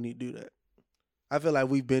don't think we need to do that. I feel like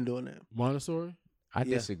we've been doing that. Montessori? I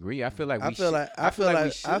disagree. I feel like I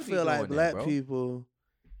feel like black people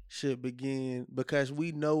should begin, because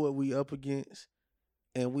we know what we up against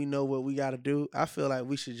and we know what we got to do. I feel like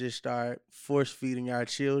we should just start force feeding our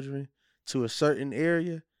children to a certain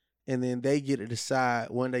area and then they get to decide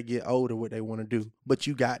when they get older what they want to do. But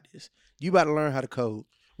you got this. You about to learn how to code.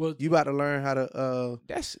 Well, you about to learn how to.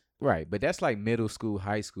 That's right, but that's like middle school,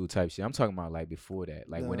 high school type shit. I'm talking about like before that,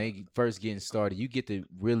 like when they first getting started, you get to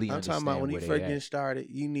really. I'm talking about when you where first getting started.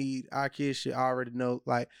 You need our kids should already know.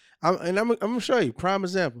 Like, I'm gonna show you prime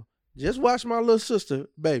example. Just watch my little sister,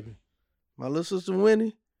 baby. My little sister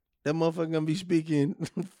Winnie. That motherfucker gonna be speaking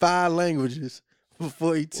 5 languages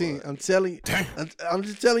before 18. I'm telling you. I'm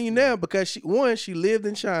just telling you now because she lived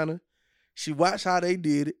in China. She watched how they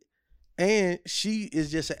did it. And she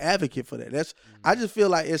is just an advocate for that. I just feel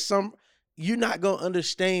like you're not gonna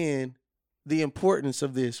understand the importance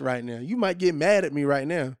of this right now. You might get mad at me right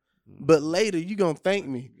now, but later you gonna thank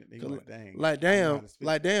me. Like damn,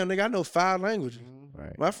 nigga, I know 5 languages.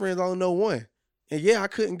 Right. My friends only know 1. And yeah, I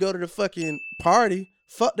couldn't go to the fucking party.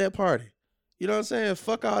 Fuck that party. You know what I'm saying?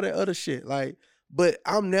 Fuck all that other shit. Like, but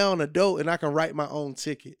I'm now an adult and I can write my own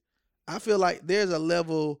ticket. I feel like there's a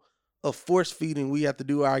level of force feeding we have to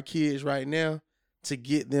do our kids right now to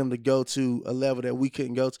get them to go to a level that we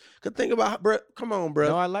couldn't go to. Cause think about, bro. Come on, bro.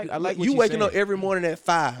 No, I like what you waking up every morning at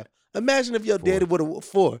 5. Imagine if your daddy would have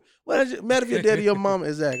 4. Matter if your daddy, your mama,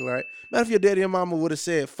 exactly right. Matter if your daddy, your mama would have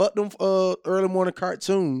said, "Fuck them early morning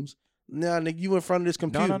cartoons." Now, nigga, you in front of this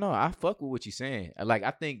computer. No. I fuck with what you're saying. Like,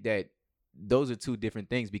 I think that those are 2 different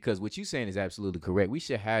things because what you're saying is absolutely correct. We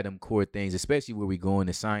should have them core things, especially where we go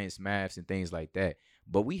into science, maths, and things like that.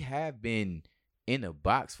 But we have been in a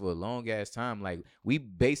box for a long ass time. Like, we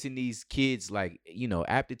basing these kids, like, you know,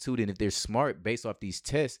 aptitude, and if they're smart based off these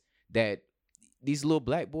tests that these little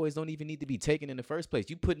black boys don't even need to be taken in the first place.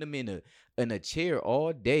 You putting them in a chair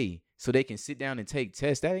all day so they can sit down and take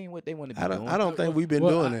tests. That ain't what they want to be doing. I don't think we've been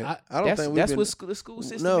doing that. I don't think that's what the school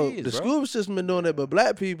system is. The school system been doing that, but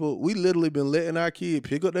black people, we literally been letting our kids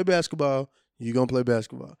pick up their basketball. You gonna play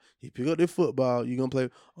basketball. You pick up their football. You gonna play.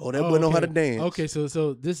 Oh, that boy know how to dance. Okay,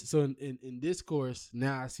 so in this course,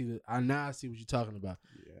 now I see what you're talking about.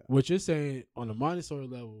 Yeah. What you're saying on the Montessori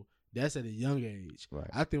level, that's at a young age. Right.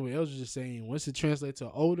 I think what Els was just saying, once it translates to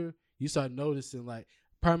older, you start noticing. Like,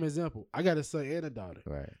 prime example, I got a son and a daughter.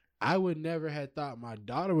 Right. I would never have thought my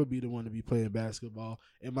daughter would be the one to be playing basketball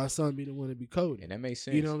and my son be the one to be coding. And that makes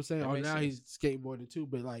sense. You know what I'm saying? Now he's skateboarding too,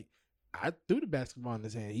 but like, I threw the basketball in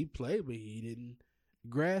his hand. He played, but he didn't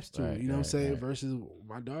grasp to it. You know what I'm saying? Right. Versus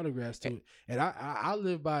my daughter grasped to it. And I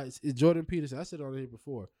live by it's Jordan Peterson. I said on here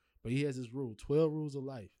before, but he has this rule, 12 rules of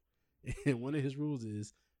life. And one of his rules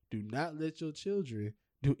is do not let your children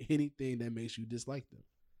do anything that makes you dislike them.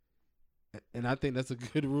 And I think that's a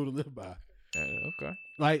good rule to live by. Okay.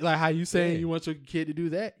 Like how you saying you want your kid to do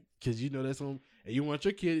that because you know that's on, and you want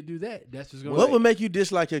your kid to do that. That's just gonna. What would make you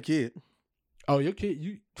dislike your kid? Oh, your kid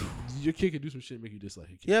can do some shit make you dislike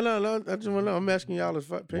your kid. Yeah, no, I just want to know. I'm asking y'all as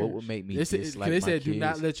parents. What would make me dislike my kids? They said do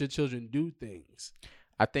not let your children do things.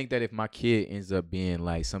 I think that if my kid ends up being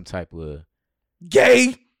like some type of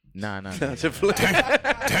gay. Nah. If you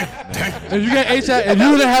got HIV, if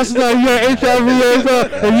you in the house now, you got HIV,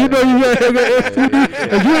 and you know you got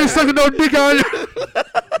STD, if you ain't sucking no dick on you.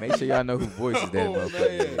 Make sure y'all know who voices that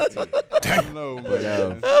motherfucker. I know, but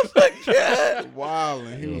oh my God,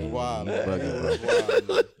 wilding. He was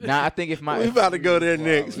wilding. Now I think if we about to go there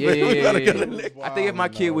next. Yeah. I think if my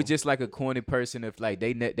kid was just like a corny person, if like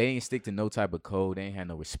they ain't stick to no type of code, they ain't have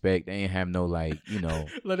no respect, they ain't have no like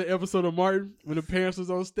like the episode of Martin when the parents was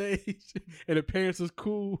on stage and the parents was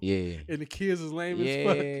cool, and the kids was lame as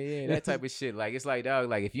fuck. Yeah, that type of shit. Like it's like dog,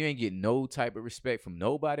 like if you ain't get no type of respect from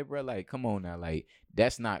nobody, bro, like come on now, like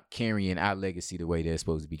that's not carrying our legacy the way they're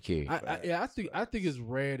supposed to be carried. I think it's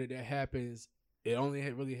rare that happens. It only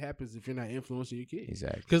really happens if you're not influencing your kids.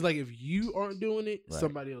 Exactly. Because like if you aren't doing it,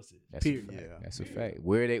 somebody else is. That's period. A fact. Yeah. That's a fact.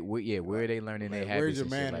 Where are they learning their habits? Where's your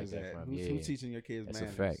and manners shit like that at? from? Who's teaching your kids that's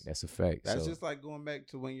manners? That's a fact. That's just like going back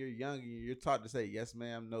to when you're young and you're taught to say yes,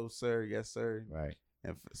 ma'am, no, sir, yes, sir. Right.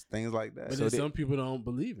 And things like that. But so some people don't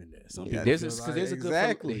believe in that. Some people there's a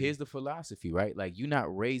good here's the philosophy, right? Like you're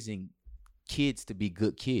not raising kids to be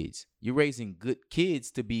good kids. You're raising good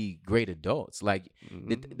kids to be great adults. Like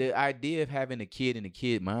the idea of having a kid and a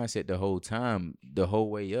kid mindset the whole time, the whole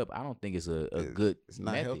way up, I don't think it's a good it's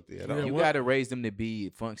not method. Healthy at all. You got to raise them to be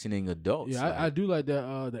functioning adults. Yeah, like, I do like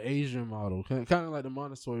that the Asian model, kind of like the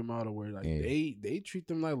Montessori model, where like they treat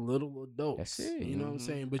them like little adults. That's it. You know what I'm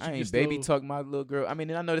saying? But I you ain't baby talk my little girl. I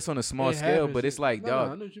mean, I know this on a small scale, but it's like,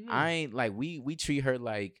 dog, I ain't like we treat her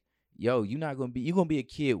like yo, you're gonna be a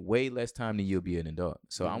kid way less time than you'll be an adult.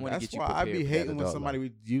 So I want to get you prepared. That's why I be hating when life. somebody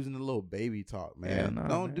be using the little baby talk, man. Yeah,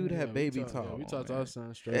 Don't do that baby talk. We talk to our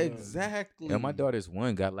son straight Exactly. Yeah, my daughter's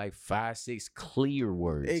one got like 5-6 clear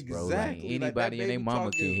words, bro. Like anybody and their mama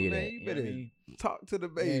can hear that. You better talk to the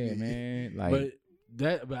baby, yeah, man. Like,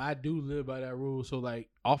 but I do live by that rule. So like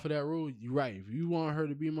off of that rule, you're right. If you want her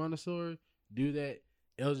to be Montessori, do that.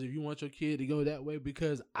 Else, if you want your kid to go that way,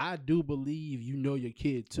 because I do believe you know your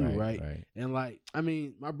kid too, right? And like, I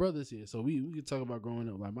mean, my brother's here, so we can talk about growing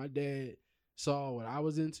up. Like my dad saw what I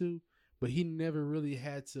was into, but he never really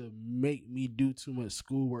had to make me do too much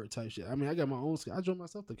schoolwork type shit. I mean, I got my own school. I drove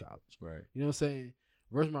myself to college. Right. You know what I'm saying?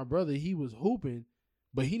 Versus my brother, he was hooping,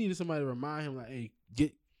 but he needed somebody to remind him, like, hey,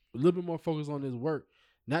 get a little bit more focused on his work.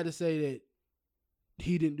 Not to say that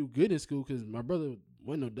he didn't do good in school, because my brother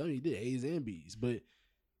wasn't no dummy. He did A's and B's, but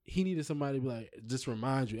he needed somebody to be like, just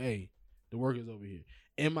remind you, hey, the work is over here.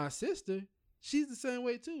 And my sister, she's the same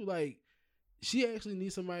way too. Like, she actually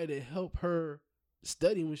needs somebody to help her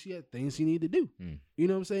study when she had things she need to do. You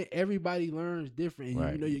know what I'm saying? Everybody learns different.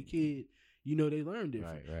 And you know your kid, you know they learn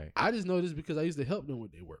different. Right. I just know this because I used to help them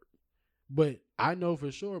with their work. But I know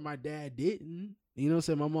for sure my dad didn't. You know what I'm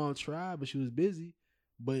saying? My mom tried, but she was busy.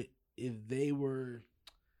 But if they were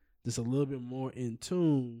just a little bit more in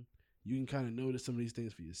tune, you can kind of notice some of these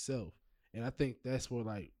things for yourself. And I think that's where,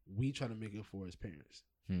 like, we try to make it for as parents.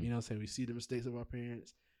 You know what I'm saying? We see the mistakes of our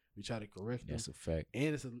parents. We try to correct them. That's a fact.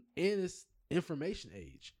 And it's information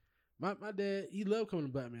age. My dad, he loved coming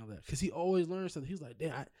to Black Man Lab because he always learned something. He was like,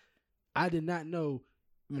 Dad, I did not know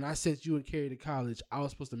when I sent you and Carrie to college, I was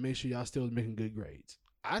supposed to make sure y'all still was making good grades.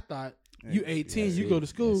 I thought you 18, you go to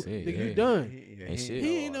school, nigga, you done.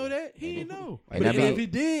 He ain't know that. He didn't know. But if he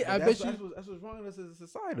did, I bet you. That's what's wrong with us as a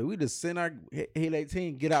society. We just send our hit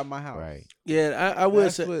 18, get out my house. Right. Yeah, I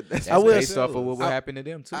will say. I will based off of what will happen to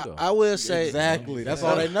them too, though. I will say exactly. That's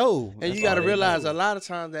all they know. And you got to realize a lot of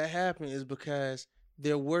times that happened is because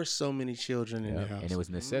there were so many children in the house, and it was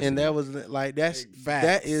necessity. And that was like facts.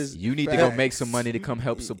 That is you need to go make some money to come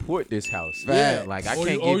help support this house. Yeah, like I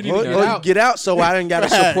can't get out, so I didn't got to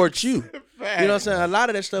support you. You know what I'm saying? A lot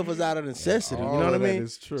of that stuff was out of necessity. You know what I mean?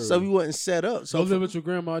 Is true. So we wasn't set up. So go live with your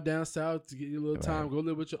grandma down south to get you a little time. Go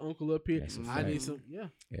live with your uncle up here. I need some. Yeah.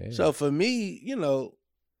 So for me, you know,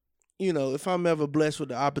 if I'm ever blessed with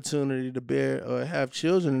the opportunity to bear or have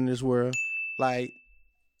children in this world, like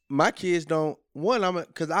my kids don't.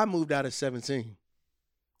 Because I moved out at 17.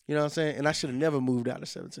 You know what I'm saying? And I should have never moved out at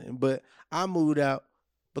 17. But I moved out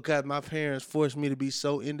because my parents forced me to be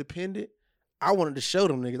so independent. I wanted to show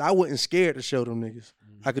them niggas. I wasn't scared to show them niggas.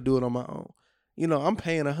 I could do it on my own. You know, I'm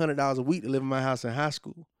paying $100 a week to live in my house in high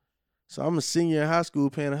school. So I'm a senior in high school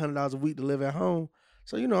paying $100 a week to live at home.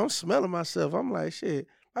 So, you know, I'm smelling myself. I'm like, shit,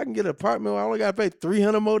 I can get an apartment where I only got to pay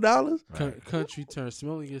 $300 more. Country term.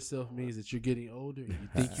 Smelling yourself means that you're getting older and you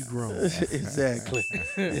think you're grown. Exactly.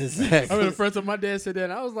 I mean, the first time my dad said that,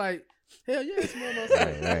 and I was like, hell yeah, I smell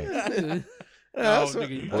myself. Right.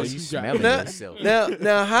 You smelling yourself.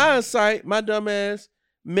 Now, hindsight, my dumb ass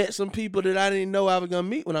met some people that I didn't know I was gonna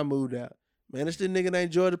meet when I moved out. Man, this nigga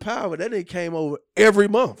named Georgia Power. That nigga came over every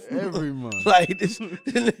month. Like this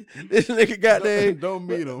nigga got there. Don't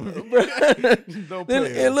meet him. Don't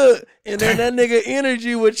play him. And look, and then that nigga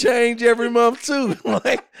energy would change every month too.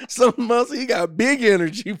 Like some months he got big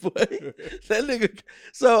energy, boy. That nigga.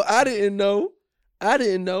 So I didn't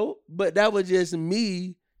know, but that was just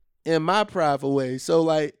me in my prideful way. So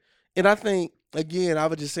like, and I think again, I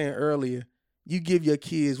was just saying earlier, you give your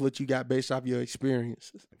kids what you got based off your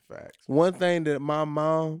experiences. Facts. One thing that my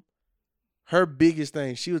mom, her biggest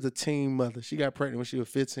thing, she was a teen mother. She got pregnant when she was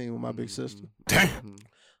 15 with my big sister. Damn.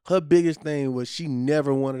 Her biggest thing was she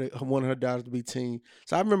never wanted her daughters to be teen.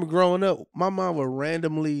 So I remember growing up, my mom would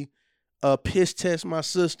randomly piss test my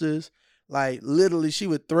sisters. Like literally, she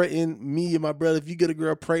would threaten me and my brother, if you get a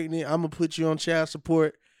girl pregnant, I'm gonna put you on child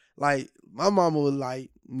support. Like my mama was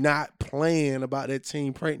like not playing about that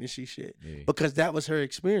teen pregnancy shit because that was her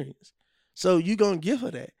experience. So you gonna give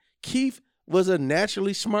her that. Keith was a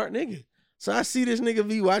naturally smart nigga. So I see this nigga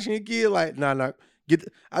be watching a kid like, nah,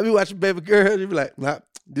 I be watching baby girls, he be like, nah,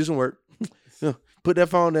 do some work. Put that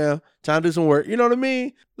phone down, time to do some work. You know what I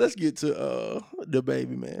mean? Let's get to the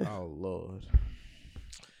baby, man. Oh Lord.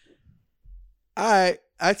 All right,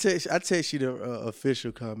 I text you the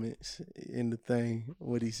official comments in the thing,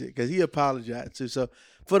 what he said, because he apologized too. So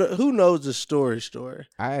for who knows the story?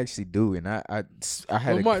 I actually do, and I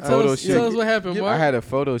had Mark, a photo shoot. Tell us what happened, Mark. I had a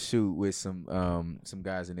photo shoot with some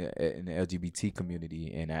guys in the LGBT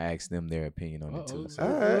community, and I asked them their opinion on it too.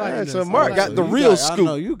 So, Mark got the real scoop. I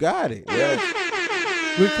know you got it. Yeah.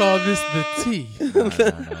 We call this the T. No,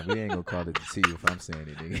 we ain't gonna call it the T if I'm saying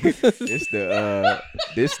it, nigga.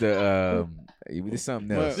 This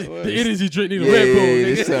something else. The energy drink need a Red Bull, nigga.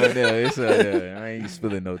 It's something else. It's something else. I ain't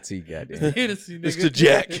spilling no tea, goddamn. The Hennessy, nigga. It's the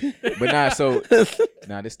Jack.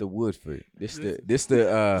 But this the Woodford. This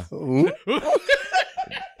the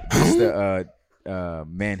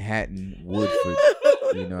Manhattan Woodford.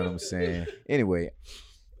 You know what I'm saying? Anyway.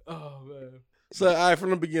 Oh man. So all right, from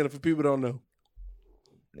the beginning, for people who don't know.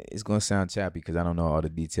 It's gonna sound choppy because I don't know all the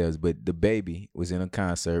details, but the baby was in a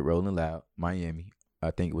concert, Rolling Loud, Miami.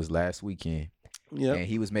 I think it was last weekend. Yeah. And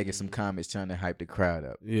he was making some comments trying to hype the crowd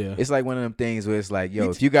up. Yeah. It's like one of them things where it's like, yo,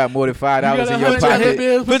 if you got more than $5 in your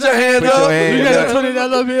pocket, put your hands up. You got a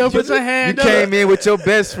 $20 bill, put your hand up. You came in with your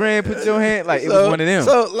best friend, put your hand, like it was one of them.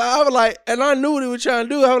 So I was like, and I knew what he was trying to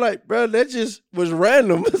do. I was like, bro, that just was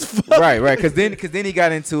random as fuck. Right. Because then he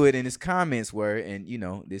got into it and his comments were, and you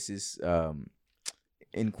know, this is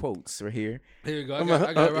in quotes right here. Here you go. I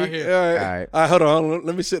got it right here. All right. Hold on.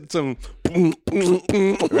 Let me set some. Right.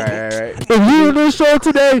 If you on this show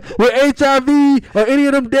today with HIV or any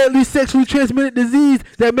of them deadly sexually transmitted disease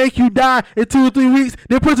that make you die in 2 or 3 weeks,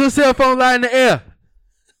 then put your cell phone light in the air.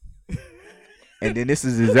 And then this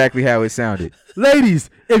is exactly how it sounded. Ladies,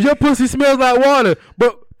 if your pussy smells like water,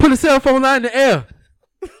 but put a cell phone light in the air.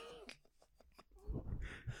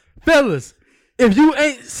 Fellas, if you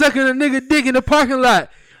ain't sucking a nigga dick in the parking lot,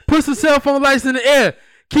 put some cell phone lights in the air.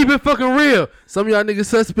 Keep it fucking real. Some of y'all niggas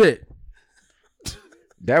suspect.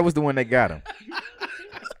 That was the one that got him.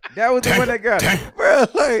 That was the one that got him. Bro,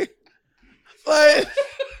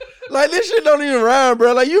 like this shit don't even rhyme,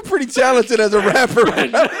 bro. Like, you pretty talented as a rapper. None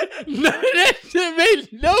of that shit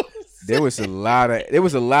made no sense. There was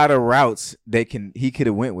a lot of routes he could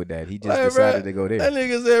have went with that. He just decided to go there. That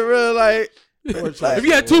nigga said, bro, like, if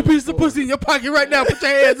you had 2 pieces of pussy in your pocket right now, put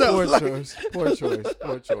your hands up. Poor choice.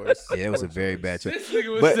 Yeah, it was a very bad choice. This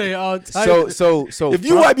nigga was saying all types. So if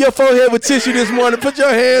you wipe your forehead with tissue this morning, put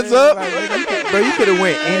your hands up. Bro, you could have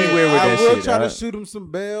went anywhere with that shit. I will try to shoot him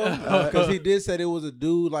some bail because he did say there was a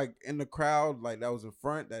dude like in the crowd, like that was in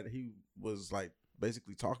front that he was like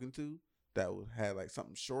basically talking to that had like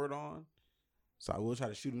something short on. So I will try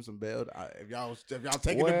to shoot him some bail. If y'all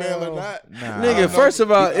taking the bail or not, nigga. First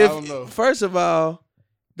of all,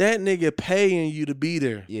 that nigga paying you to be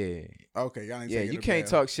there. Yeah. Okay. Y'all ain't you can't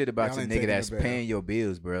talk shit about the nigga that's paying your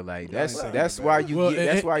bills, bro. Like that's why you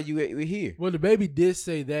here. Well, the baby did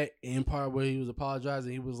say that in part where he was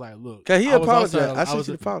apologizing. He was like, "Look, cause he apologized. I said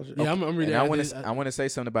he apologized. Yeah, I'm reading. I want to say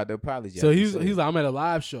something about the apology. So he's like, I'm at a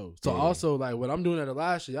live show. So also like what I'm doing at a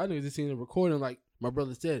live show, y'all niggas just seen the recording. Like my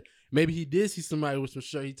brother said, maybe he did see somebody with some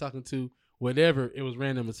shirt he talking to, whatever. It was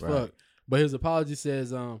random as fuck. But his apology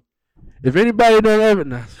says, if anybody done ever,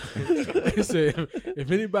 he said,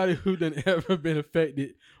 if anybody who done ever been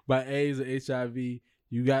affected by AIDS or HIV,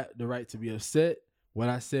 you got the right to be upset. What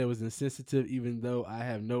I said was insensitive, even though I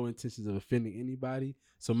have no intentions of offending anybody.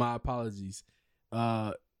 So my apologies.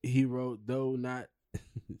 He wrote, though not,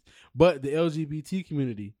 but the LGBT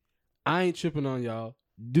community, I ain't tripping on y'all.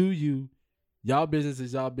 Do you? Y'all business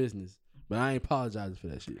is y'all business. But I ain't apologizing for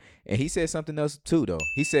that shit. And he said something else too, though.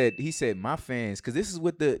 He said my fans, because this is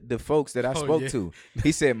what the folks that I spoke to.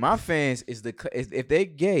 He said my fans if they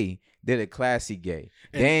gay, they're the classy gay.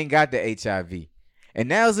 They ain't got the HIV. And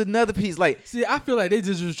now's another piece. Like, see, I feel like they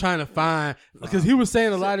just was trying to find, because he was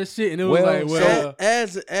saying a lot of shit, and it was like,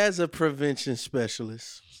 as a prevention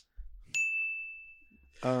specialist,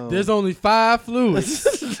 there's only 5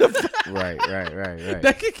 fluids. Right.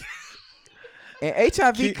 And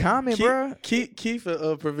HIV common, bro. Keith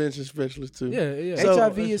a prevention specialist too. Yeah. So,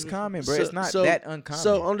 HIV is common, bro. It's not that uncommon.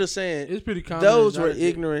 So I'm just saying, it's pretty common. Those were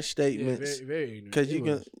ignorant statements. Yeah, very ignorant. Because you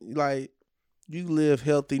can you live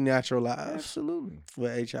healthy, natural lives. Absolutely.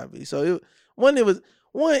 With HIV. So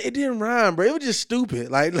it didn't rhyme, bro. It was just stupid.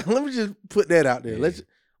 Like, let me just put that out there. Yeah.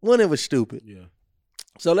 It was stupid. Yeah.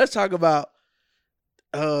 So let's talk about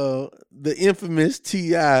the infamous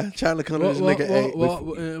T.I. trying to come to this nigga.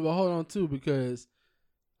 Well, hold on too, because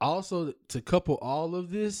also to couple all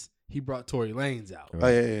of this, he brought Tory Lanez out. Right. Oh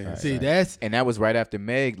yeah. Right, See, that was right after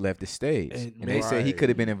Meg left the stage, and they said he could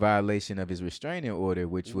have been in violation of his restraining order,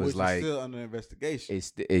 which was like still under investigation.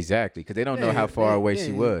 Exactly, because they don't know how far away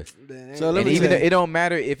she was. So and even it don't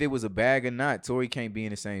matter if it was a bag or not. Tory can't be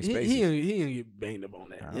in the same space. He didn't get banged up on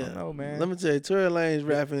that. I don't know, man. Let me tell you, Tory Lanez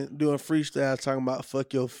rapping, doing freestyle, talking about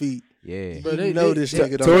fuck your feet. Yeah, but this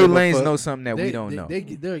nigga. Tory Lanez know something that we don't know.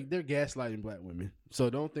 They're gaslighting black women, so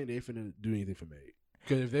don't think they finna do anything for Meg.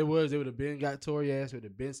 Because if they would have been got Tory ass, would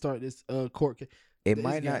have been started this court case. It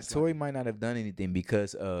might not. Tory might not have done anything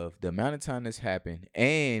because of the amount of time that's happened,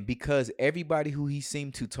 and because everybody who he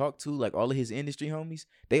seemed to talk to, like all of his industry homies,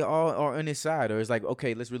 they all are on his side. Or it's like,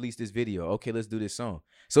 okay, let's release this video. Okay, let's do this song.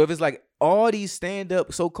 So if it's like all these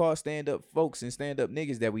so-called stand-up folks and stand-up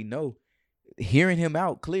niggas that we know, hearing him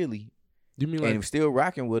out clearly, you mean like and still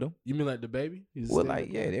rocking with him. You mean like the baby? Well,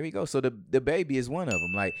 like yeah, there we go. So the baby is one of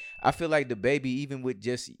them. Like I feel like the baby, even with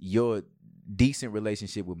just your decent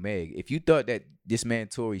relationship with Meg, if you thought that this man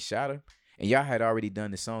Tory shot her and y'all had already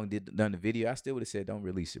done the song, done the video, I still would have said don't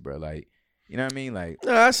release it, bro. Like, you know what I mean? Like,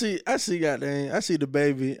 no, I see goddamn, I see the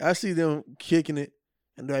baby, I see them kicking it,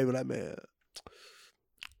 and the baby like, man,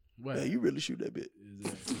 you really shoot that bitch.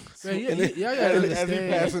 Man, y'all gotta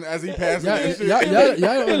understand. As he passing,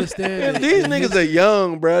 y'all understand. And these niggas are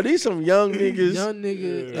young, bro. These some young niggas. Young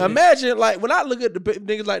niggas. Yeah. Imagine, like, when I look at the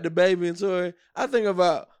niggas like the baby and Tory, I think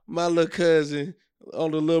about my little cousin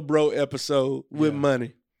on the Lil Bro episode with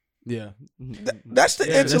Money. Yeah, that's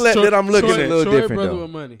the intellect that I'm looking at. It's a little different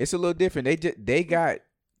though. It's a little different. They got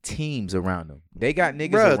teams around them. They got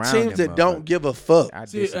niggas around teams them, that don't give a fuck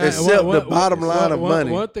except the bottom line of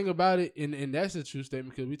money. One thing about it, and that's a true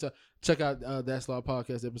statement, because we check out That's Law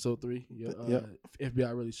Podcast episode 3.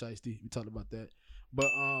 FBI Really Shiesty. We talked about that, but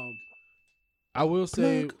I will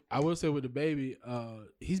say with the baby,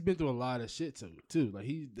 he's been through a lot of shit too. Like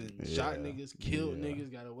he's shot niggas, killed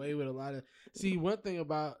niggas, got away with a lot of. See, one thing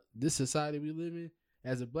about this society we live in,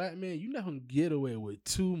 as a black man, you're not gonna get away with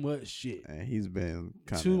too much shit. And he's been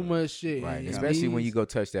too much shit, right? Especially when you go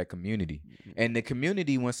touch that community, and the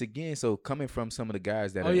community once again. So coming from some of the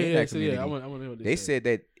guys that are in that community, I want to hear what they said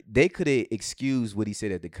that they could have excused what he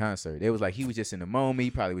said at the concert. They was like he was just in the moment. He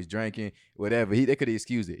probably was drinking, whatever. They could have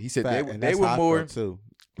excused it. He said they were more too.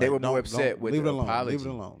 They were more upset with the apology. Leave it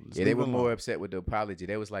alone. Yeah, they were more upset with the apology.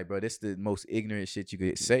 They was like, bro, this is the most ignorant shit you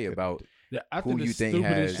could say about who you think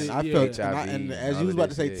has. And I felt, and as you was about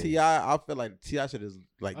to say T.I., I feel like T.I. should have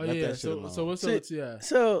like let that shit alone. So what's up with T.I.?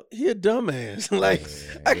 So he a dumbass. Like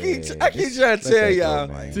I keep trying to tell y'all.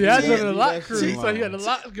 T.I.'s on the lot crew, so he got a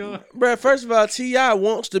lot going. Bro, first of all, T.I.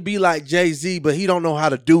 wants to be like Jay-Z, but he don't know how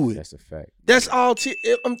to do it. That's a fact. That's all.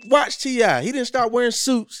 Watch T.I. He didn't start wearing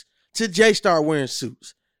suits till Jay started wearing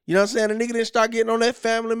suits. You know what I'm saying? The nigga didn't start getting on that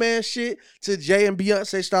family man shit till Jay and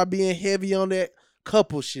Beyonce start being heavy on that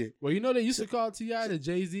couple shit. Well, you know they used to call T.I. the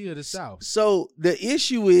Jay-Z of the South. So the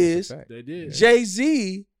issue is they did.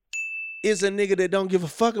 Jay-Z is a nigga that don't give a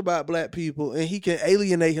fuck about black people, and he can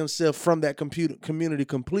alienate himself from that community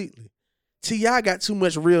completely. T.I. got too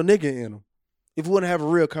much real nigga in him. If we want to have a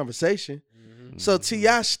real conversation. Mm-hmm. So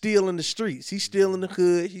T.I. still in the streets. He's still in the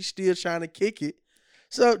hood. He's still trying to kick it.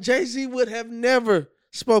 So Jay-Z would have never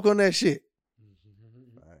spoke on that shit.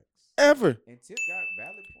 Ever. And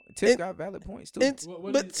Tip got valid points too. What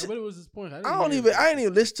was his point? I ain't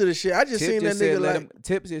even listen to the shit. I just seen that nigga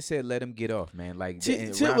Tip just said let him get off, man. Like in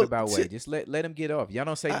a roundabout way. Just let him get off. Y'all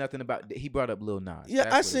don't say nothing about. He brought up Lil Nas. Yeah,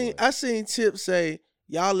 I seen Tip say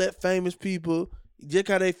y'all let famous people. Just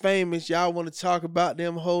how they famous, y'all want to talk about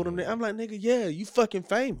them, hold them there. I'm like, nigga, yeah, you fucking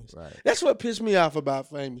famous. Right. That's what pissed me off about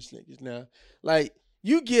famous niggas now. Like,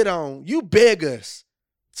 you get on, you beg us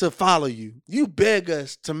to follow you. You beg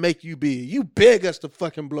us to make you big. You beg us to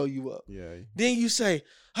fucking blow you up. Yeah. Then you say,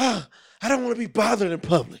 I don't want to be bothered in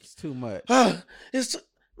public. It's too much.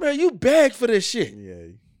 Man, you beg for this shit.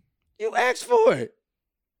 Yeah. You asked for it.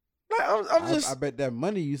 Like, I bet that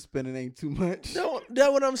money you spending ain't too much. That's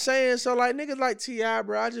what I'm saying. So like niggas like T.I.,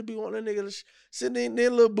 bro, I just be wanting a nigga to sit in.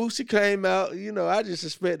 Then little Boosie came out. You know, I just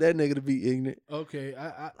expect that nigga to be ignorant. Okay,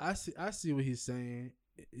 I see what he's saying.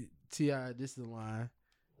 T.I., this is the line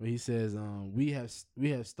where he says, we have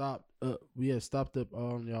stopped up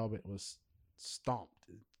on y'all, but was stomped.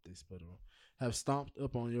 They spelled it wrong. Have stomped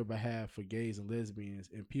up on your behalf for gays and lesbians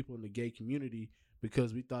and people in the gay community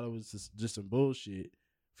because we thought it was just some bullshit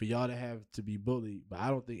for y'all to have to be bullied. But I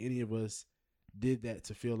don't think any of us did that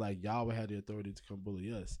to feel like y'all would have the authority to come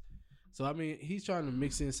bully us. So, I mean, he's trying to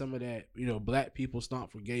mix in some of that, you know, black people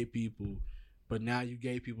stomp for gay people, but now you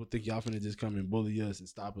gay people think y'all finna just come and bully us and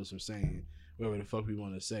stop us from saying whatever the fuck we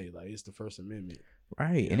want to say. Like, it's the First Amendment.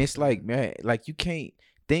 Right. And it's like, man, like you can't,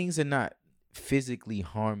 things are not physically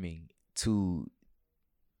harming to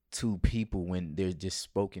people when they're just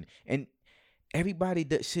spoken. And everybody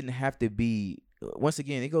that shouldn't have to be, once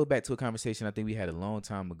again, it goes back to a conversation I think we had a long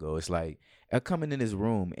time ago. It's like, I'm coming in this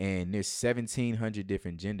room and there's 1,700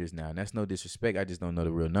 different genders now. And that's no disrespect. I just don't know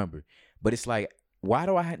the real number. But it's like, why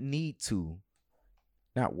do I need to,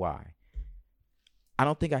 not why. I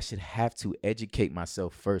don't think I should have to educate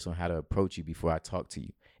myself first on how to approach you before I talk to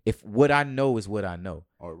you. If what I know is what I know.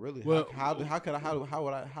 Oh, really? Well, how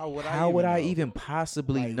would I even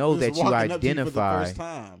possibly know that you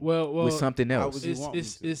identify with something else?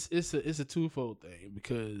 It's a twofold thing,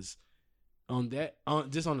 because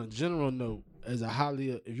just on a general note, as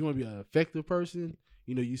if you want to be an effective person,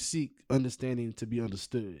 you seek understanding to be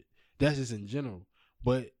understood. That's just in general.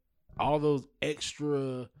 But all those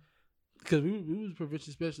extra, because we was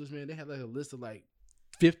prevention specialists, man, they had like a list of like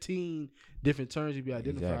 15 different terms you be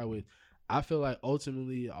identified with. I feel like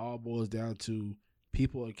ultimately it all boils down to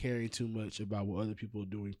people are caring too much about what other people are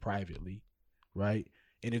doing privately, right?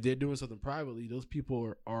 And if they're doing something privately, those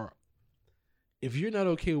people are if you're not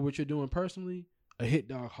okay with what you're doing personally, a hit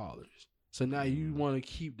dog hollers. So now you want to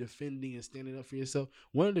keep defending and standing up for yourself.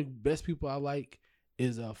 One of the best people I like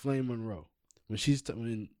is Flame Monroe. When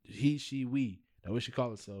we, that's what she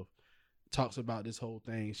calls herself, talks about this whole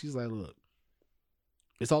thing. She's like, look,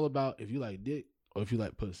 it's all about if you like dick or if you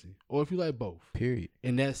like pussy or if you like both. Period.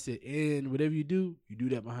 And that's it. And whatever you do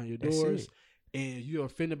that behind your doors. And you're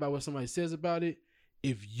offended by what somebody says about it.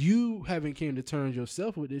 If you haven't came to terms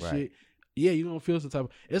yourself with this shit, yeah, you're going to feel some type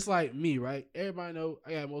of... It's like me, right? Everybody know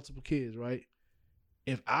I got multiple kids, right?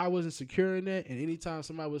 If I wasn't secure in that, and anytime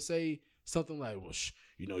somebody would say something like, well,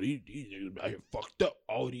 these niggas out here fucked up,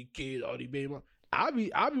 all these kids, all these baby moms, I'll be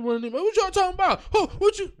one of them. What y'all talking about?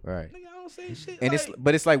 What you? Right. Nigga, I don't say shit. And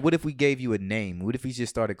it's like, what if we gave you a name? What if we just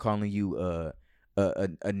started calling you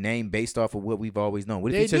a name based off of what we've always known?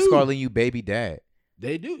 What if he's just calling you baby dad?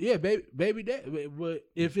 They do, yeah, baby dad. But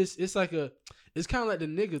if it's like it's kind of like the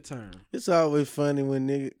nigga term. It's always funny when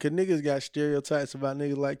niggas got stereotypes about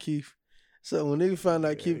niggas like Keith. So when niggas find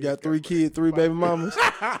out Keith got 3 kids, 3 baby mamas,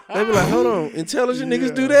 they be like, hold on, intelligent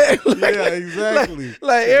niggas do that? Yeah, exactly.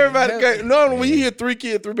 Like everybody, normally when you hear 3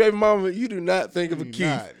 kids, 3 baby mamas, you do not think of a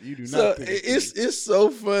Keith. You do not. So it's so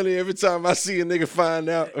funny every time I see a nigga find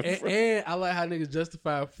out. And I like how niggas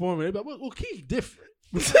justify it for me. They be like, well, Keith's different.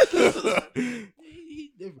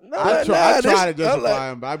 I try to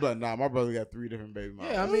justify him, but I be like, nah, my brother got 3 different baby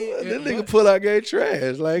mamas. Yeah, I mean, that nigga pull out game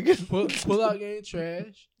trash. Like pull out game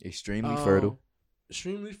trash. Extremely fertile.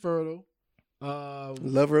 Extremely fertile.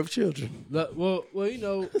 Lover of children. Well,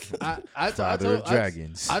 I Father of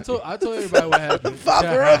dragons. I told everybody what happened.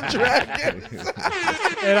 Father of dragons.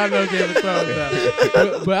 And I know Game of Thrones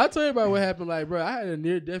now. But I told everybody what happened. Like, bro, I had a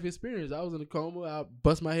near-death experience. I was in a coma. I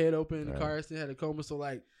bust my head open in the car accident, had a coma. So,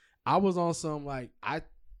 like, I was on some,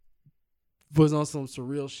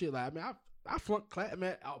 surreal shit. Like, I mean, I flunked class,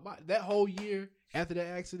 man. That whole year after that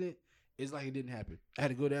accident, it's like it didn't happen. I had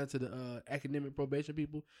to go down to the academic probation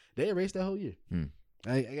people. They erased that whole year.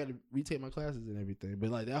 I got to retake my classes and everything.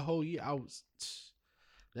 But, like, that whole year,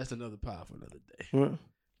 that's another pie for another day. What?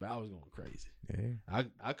 But I was going crazy. Yeah.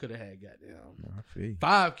 I could have had goddamn 5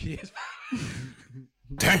 5 kids.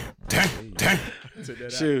 Damn.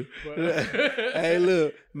 Shoot. Hey,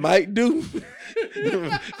 look, Mike do.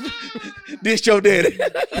 This your daddy.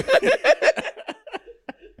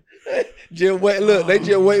 Just wait. Look, they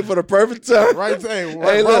just wait for the perfect time. Right thing.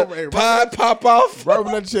 Hey, look, pie pop off. Right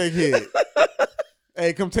when that check hit.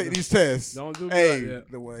 Hey, come take these tests. Don't do hey, like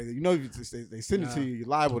that. The way they send it to you, you're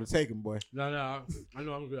liable to take them, boy. No, I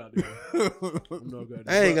know I'm good out there.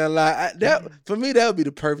 I ain't gonna lie. For me, that would be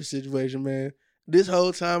the perfect situation, man. This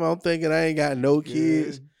whole time, I'm thinking I ain't got no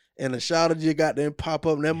kids. And the shot just got them pop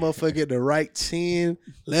up and that motherfucker get the right 10,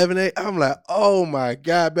 11, 8. I'm like, oh my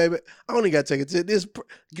God, baby. I only got to take it to this.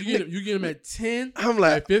 You get them at 10? I'm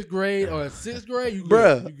like 5th grade or 6th grade?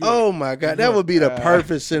 Bruh, oh my God. That would be the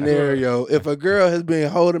perfect scenario. If a girl has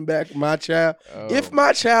been holding back my child, if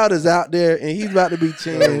my child is out there and he's about to be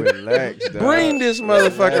 10, relax, bring this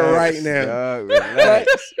motherfucker right now.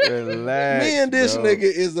 Relax. Me and this nigga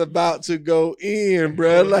is about to go in,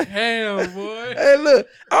 bro. Like, damn, boy. Hey, look,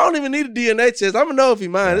 I don't even need a DNA test. I'm gonna know if he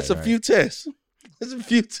mine. It's a few tests. It's a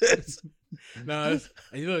few tests. No,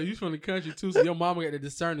 and look, you from the country too, so your mama got the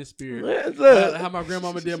discerning spirit. Man, look, how my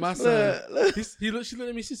grandmama did my son. Look. She looked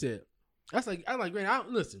at me. She said, "I like, Granny.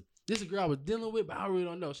 Listen, this is a girl I was dealing with, but I really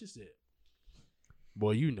don't know." She said,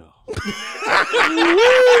 "Boy, you know."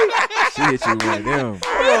 She hit you with them.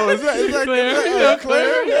 Oh, is that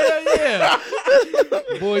Claire? Yeah.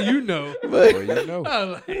 Boy, you know. Boy, you know.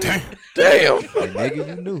 Damn. Nigga,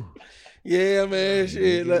 you knew. Yeah, man,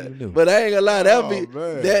 shit. Like, but I ain't gonna lie, that would be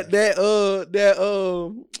that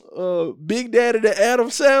Big Daddy, the Adam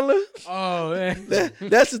Sandler. Oh man,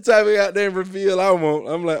 that's the type of goddamn reveal I want.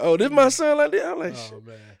 I'm like, oh, this my son like that. I'm like, shit,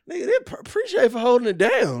 man. Nigga, they appreciate for holding it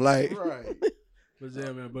down, like. Right. But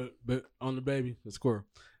yeah, man. But on the baby, the squirrel.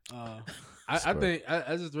 I think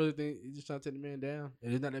I just really think he's just trying to take the man down,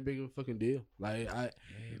 and it's not that big of a fucking deal. Like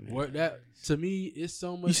that to me, it's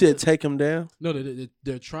so much. You said take him down? No,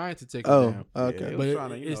 they're trying to take him down. Okay.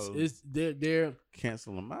 But they're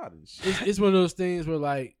cancel him out and shit. It's one of those things where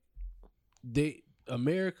like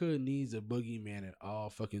America needs a boogeyman at all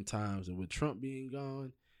fucking times, and with Trump being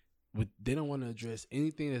gone. They don't want to address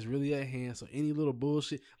anything that's really at hand. So any little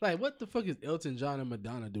bullshit, like what the fuck is Elton John and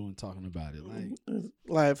Madonna doing talking about it?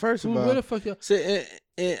 Like first of all, where the fuck y'all?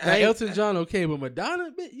 Elton John, okay, but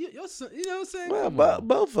Madonna, your son, you know what I'm saying? Well,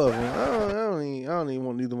 both of them. I don't even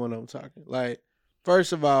want neither one of them talking. Like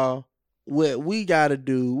first of all, what we got to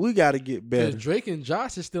do, we got to get better. Because Drake and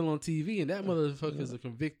Josh is still on TV, and that motherfucker is a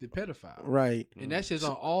convicted pedophile, right? And that shit's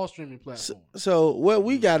on all streaming platforms. So what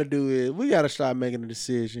we got to do is we got to start making a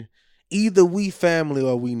decision. Either we family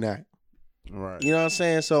or we not. Right. You know what I'm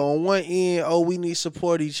saying? So on one end, we need to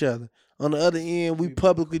support each other. On the other end, we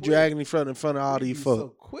publicly dragging in front of all these folks.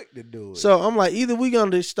 So quick to do it. So I'm like, either we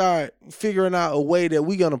gonna start figuring out a way that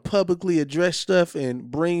we gonna publicly address stuff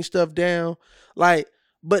and bring stuff down. Like,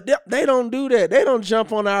 but they don't do that. They don't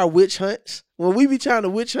jump on our witch hunts. When we be trying to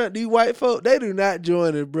witch hunt these white folk, they do not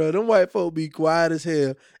join it, bro. Them white folk be quiet as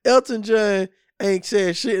hell. Elton John ain't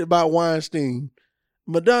said shit about Weinstein.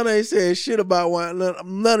 Madonna ain't said shit about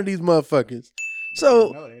none of these motherfuckers.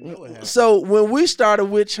 So when we start a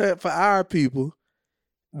witch hunt for our people,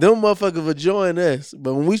 them motherfuckers will join us.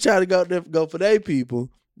 But when we try to go for their people,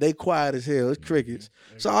 they quiet as hell. It's crickets.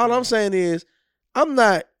 So all I'm saying is,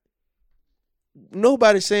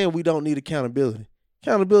 nobody's saying we don't need accountability.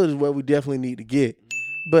 Accountability is where we definitely need to get.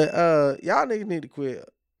 But y'all niggas need to quit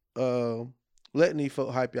letting these folk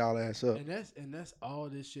hype y'all ass up. And that's all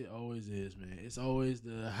this shit always is, man. It's always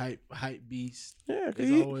the hype beast. Yeah, cause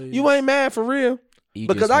you ain't mad for real.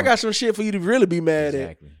 Because I got some shit for you to really be mad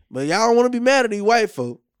at. But y'all don't want to be mad at these white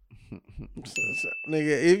folk.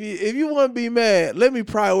 Nigga, if you want to be mad, let me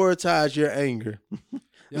prioritize your anger.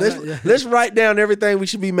 Let's write down everything we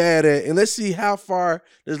should be mad at, and let's see how far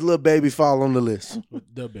this little baby fall on the list.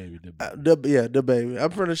 The baby. The baby. I'm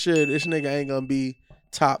pretty sure this nigga ain't gonna be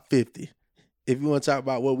top 50. If you want to talk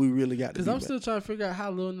about what we really got to do. Because I'm still trying to figure out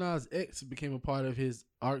how Lil Nas X became a part of his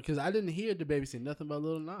art. Because I didn't hear the baby say nothing about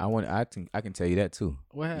Lil Nas. I can tell you that too.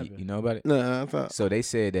 What happened? You know about it? No, I thought. So they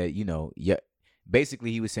said that,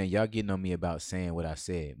 basically he was saying y'all getting on me about saying what I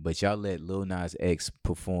said, but y'all let Lil Nas X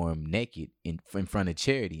perform naked in front of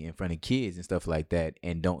charity, in front of kids and stuff like that,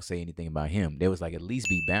 and don't say anything about him. There was like at least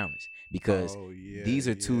be balanced, because these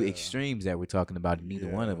are two extremes that we're talking about, and neither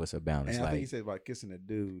one of us are balanced. And I think he said about kissing a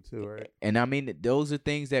dude too, right? And I mean, those are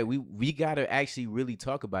things that we gotta actually really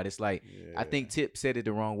talk about. It's like I think Tip said it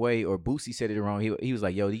the wrong way, or Boosie said it the wrong. He was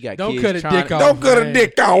like, "Yo, you got kids cut a trying dick off. Don't cut a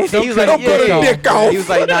dick off. Don't cut a dick off." He was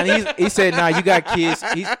like, "Nah." He said, "Nah, you got kids."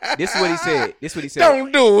 This is what he said.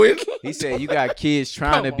 Don't do it. He said, "You got kids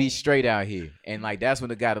trying to be straight out here," and like that's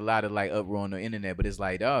when it got a lot of like uproar on the internet. But it's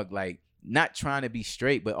like, dog, like not trying to be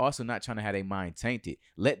straight, but also not trying to have their mind tainted.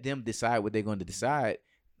 Let them decide what they're going to decide.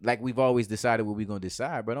 Like we've always decided what we're going to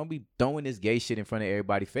decide, but don't be throwing this gay shit in front of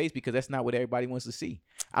everybody's face, because that's not what everybody wants to see.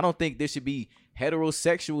 I don't think there should be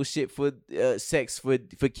heterosexual shit for sex for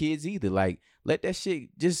kids either. Like let that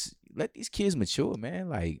shit, just let these kids mature, man.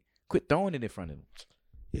 Like quit throwing it in front of them.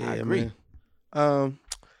 Yeah, I agree. Man.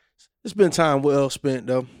 It's been time well spent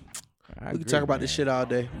though. We can talk about this shit all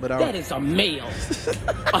day, but that is a male,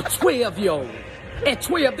 a 12-year-old. At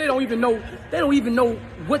 12, they don't even know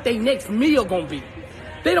what their next meal gonna be.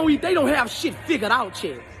 They don't have shit figured out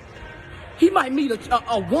yet. He might meet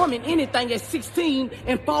a woman, anything, at 16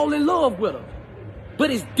 and fall in love with her, but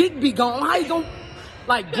his dick be gone. How you gonna,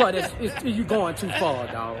 like, bro? You going too far,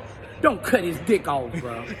 dog. Don't cut his dick off,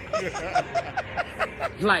 bro.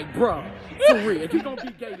 Like, bro, for real. If you gonna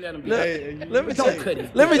be gay, let him be gay. Let me Don't cut his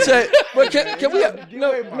dick. Let me check. But can we have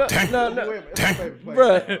no,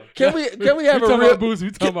 bro? Can we have a real? We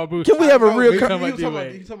talking about Boosie. Can we have a real? You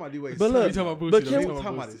talking about D-Wade? But look, but can we talking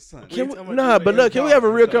about his son? But look, can we have a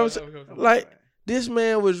real conversation? Like, this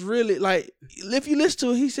man was really like, if you listen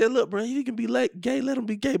to it, he said, "Look, bro, he can be like gay, let him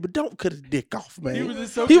be gay, but don't cut his dick off, man." He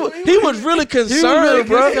was really concerned,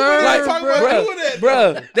 bro. Like,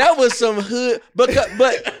 bro, that was some hood. But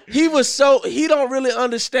he don't really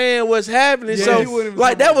understand what's happening. Yeah, so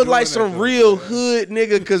like that was like some real hood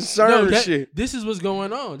nigga concern shit. This is what's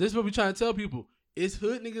going on. This is what we trying to tell people. It's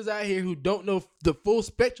hood niggas out here who don't know the full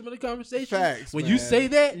spectrum of the conversation. Facts, when man. you say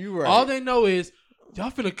that, You right. all they know is, Y'all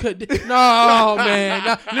finna cut this. No, man.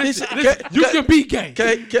 Nah, listen, you can be gay.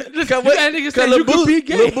 Listen, you got niggas saying you can be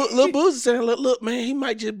gay. Lil Boosie saying, look, man, he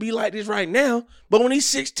might just be like this right now, but when he's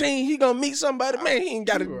 16, he gonna meet somebody. Man, he ain't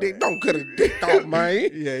got a dick. Don't cut a dick off,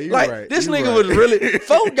 man. Yeah, you like, right. This nigga was really,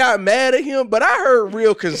 folk got mad at him, but I heard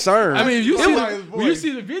real concern. I mean, if you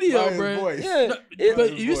see the video, bro. Yeah,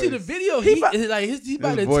 but if you see the video, he's about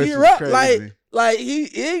to tear up. Like he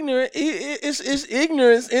ignorant. It's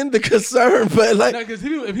ignorance in the concern, but like, because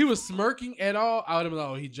if he was smirking at all, I would have been like,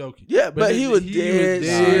 oh, he joking. Yeah, but he was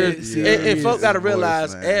dead serious. And folk got to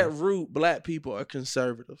realize, man. at root, black people are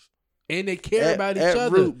conservative, and they care about each other.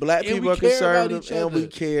 At root, black people are conservative, and we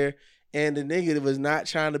care. And the nigga was not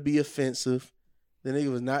trying to be offensive. The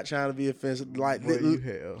nigga was not trying to be offensive. Like, boy, you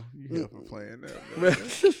hell for playing that.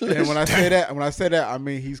 And when I say that, I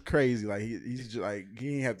mean he's crazy. Like he's just like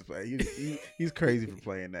he ain't have to play. He's crazy for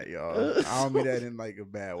playing that, y'all. I don't mean that in like a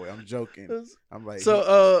bad way. I'm joking. I'm like,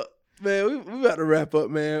 so man, we about to wrap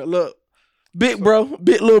up, man. Look, big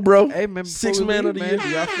little bro. Hey man, 6 man of the year. Do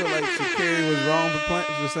y'all feel like Sha'Carri was wrong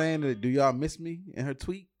for saying that? Do y'all miss me in her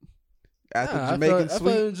tweet? After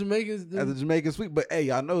Jamaican sweep, but hey,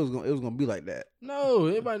 y'all know it was gonna be like that. No,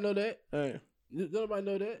 everybody know that. Hey. Nobody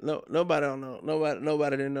know that. No, nobody don't know.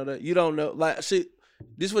 Nobody didn't know that. You don't know. Like, see,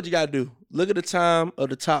 this is what you gotta do. Look at the time of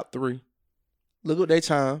the top 3. Look at their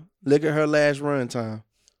time. Look at her last run time.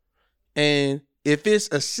 And if it's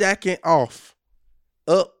a second off,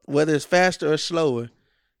 up, whether it's faster or slower,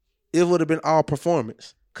 it would have been all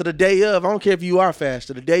performance. Cause the day of, I don't care if you are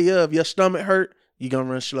faster. The day of, your stomach hurt, you gonna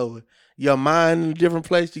run slower. Your mind in a different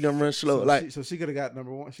place, you gonna run slow. So she could have got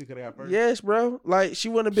number 1. She could have got first. Yes, bro. Like, she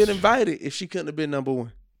wouldn't have been invited if she couldn't have been number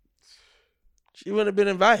 1. She wouldn't have been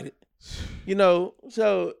invited. You know.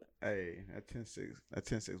 So hey, that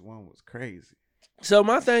 10-6-1 was crazy. So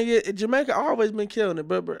my thing is, Jamaica always been killing it,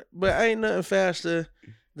 but ain't nothing faster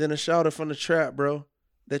than a shouter from the trap, bro.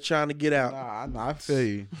 They're trying to get out. Nah, I feel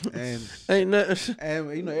you. And ain't nothing.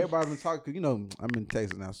 And you know, everybody been talking. Cause, you know, I'm in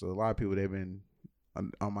Texas now, so a lot of people they've been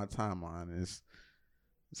on my timeline. It's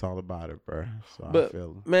all about it, bro. So I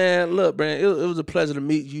feel it. Man, look, man, it was a pleasure to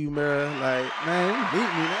meet you, man. Like, man, meet me,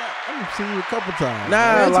 man. I've seen you a couple times.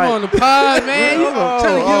 Nah, like, on the pod, man. You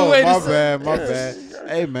trying to get away to my bad.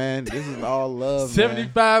 Hey, man, this is all love.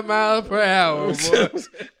 75 miles per hour.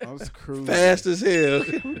 I'm cruising fast as hell.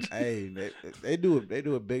 Hey, they do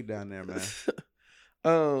it big down there, man.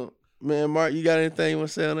 Man, Mark, you got anything you want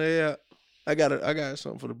to say on there? I got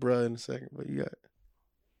something for the brother in a second, but you got it.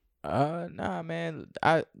 Nah, man.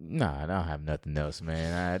 I don't have nothing else,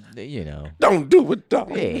 man. Don't do it,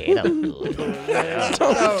 dog. Yeah, don't do it.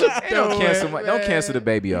 Don't cancel the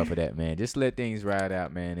baby off of that, man. Just let things ride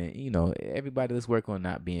out, man. And everybody, let's work on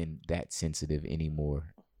not being that sensitive anymore,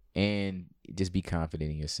 and just be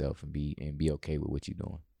confident in yourself and be okay with what you're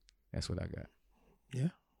doing. That's what I got. Yeah,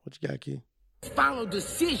 what you got, kid? Final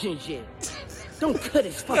decisions yet. Don't cut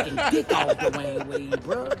his fucking dick off, Dwayne Wade,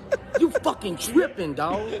 bro. You fucking tripping,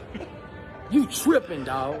 dog. You tripping,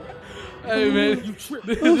 dog. Hey, man. You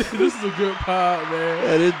tripping. This is a good pod, man.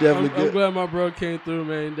 That is definitely good. I'm glad my bro came through,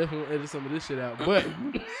 man. Definitely edit some of this shit out. But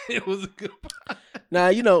it was a good pod.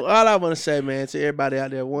 Now, all I want to say, man, to everybody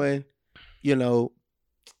out there, one, oh, man.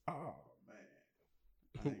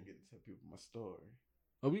 I didn't get to tell people my story.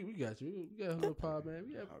 Oh, we got you. We got a whole pod, man.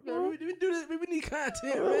 We do this. We need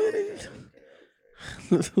content,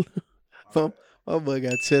 man. My boy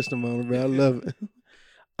got testimony, bro. I love it.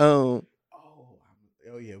 Oh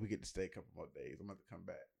yeah, we get to stay a couple more days. I'm about to come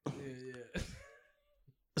back. Yeah.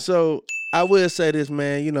 So I will say this,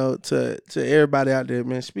 man. To everybody out there,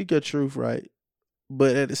 man, speak your truth, right?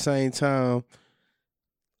 But at the same time,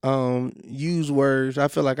 use words. I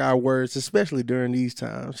feel like our words, especially during these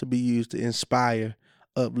times, should be used to inspire,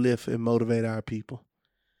 uplift, and motivate our people.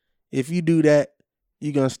 If you do that,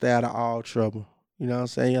 you're gonna stay out of all trouble. You know what I'm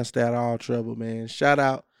saying? You're gonna stay out of all trouble, man. Shout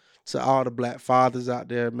out to all the black fathers out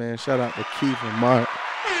there, man. Shout out to Keith and Mark.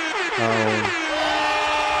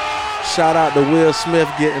 Shout out to Will Smith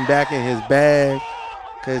getting back in his bag,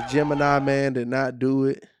 because Gemini Man did not do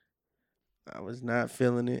it. I was not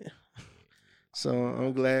feeling it. So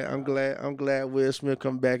I'm glad Will Smith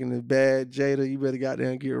come back in his bag. Jada, you better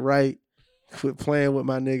goddamn get right. Quit playing with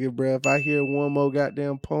my nigga, bro. If I hear one more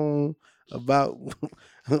goddamn poem about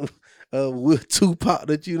with Tupac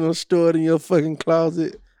that you done stored in your fucking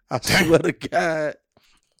closet, I swear to God.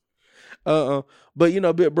 But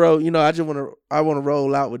big bro, I wanna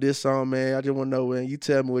roll out with this song, man. I just wanna know, man, you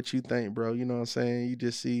tell me what you think, bro. You know what I'm saying? You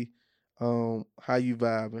just see how you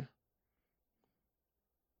vibing.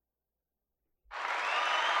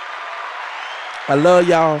 I love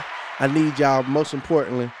y'all. I need y'all. Most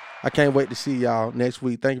importantly, I can't wait to see y'all next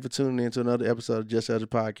week. Thank you for tuning in to another episode of Just Elder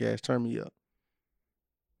Podcast. Turn me up.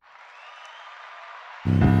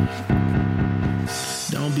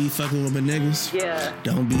 Don't be fucking with my niggas. Yeah.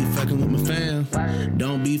 Don't be fucking with my fam. Word.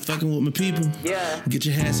 Don't be fucking with my people. Yeah. Get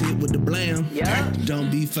your ass hit with the blam. Yeah.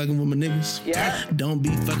 Don't be fucking with my niggas. Yeah. Don't be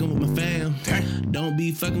fucking with my fam. Don't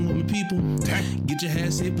be fucking with my people. Get your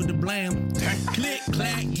ass hit with the blam. Click,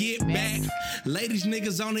 clack, get back. Ladies,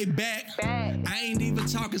 niggas on their back. I ain't even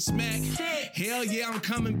talking smack. Hell yeah, I'm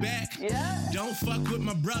coming back. Yeah. Don't fuck with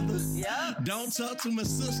my brother. Yeah. Don't talk to my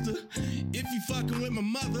sister. If you fucking with my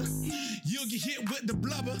mother, you'll get hit with the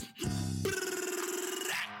blubber.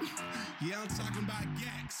 Yeah, I'm talking about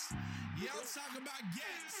gas. Yeah, I'm talking about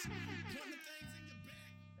gas. Putting the things in your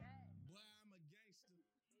back. Boy, I'm a gangster.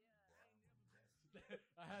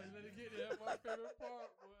 I had to let it get there. That's my favorite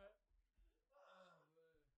part, boy.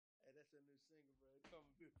 Hey, that's a new single, bro.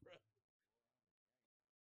 Coming through, bro.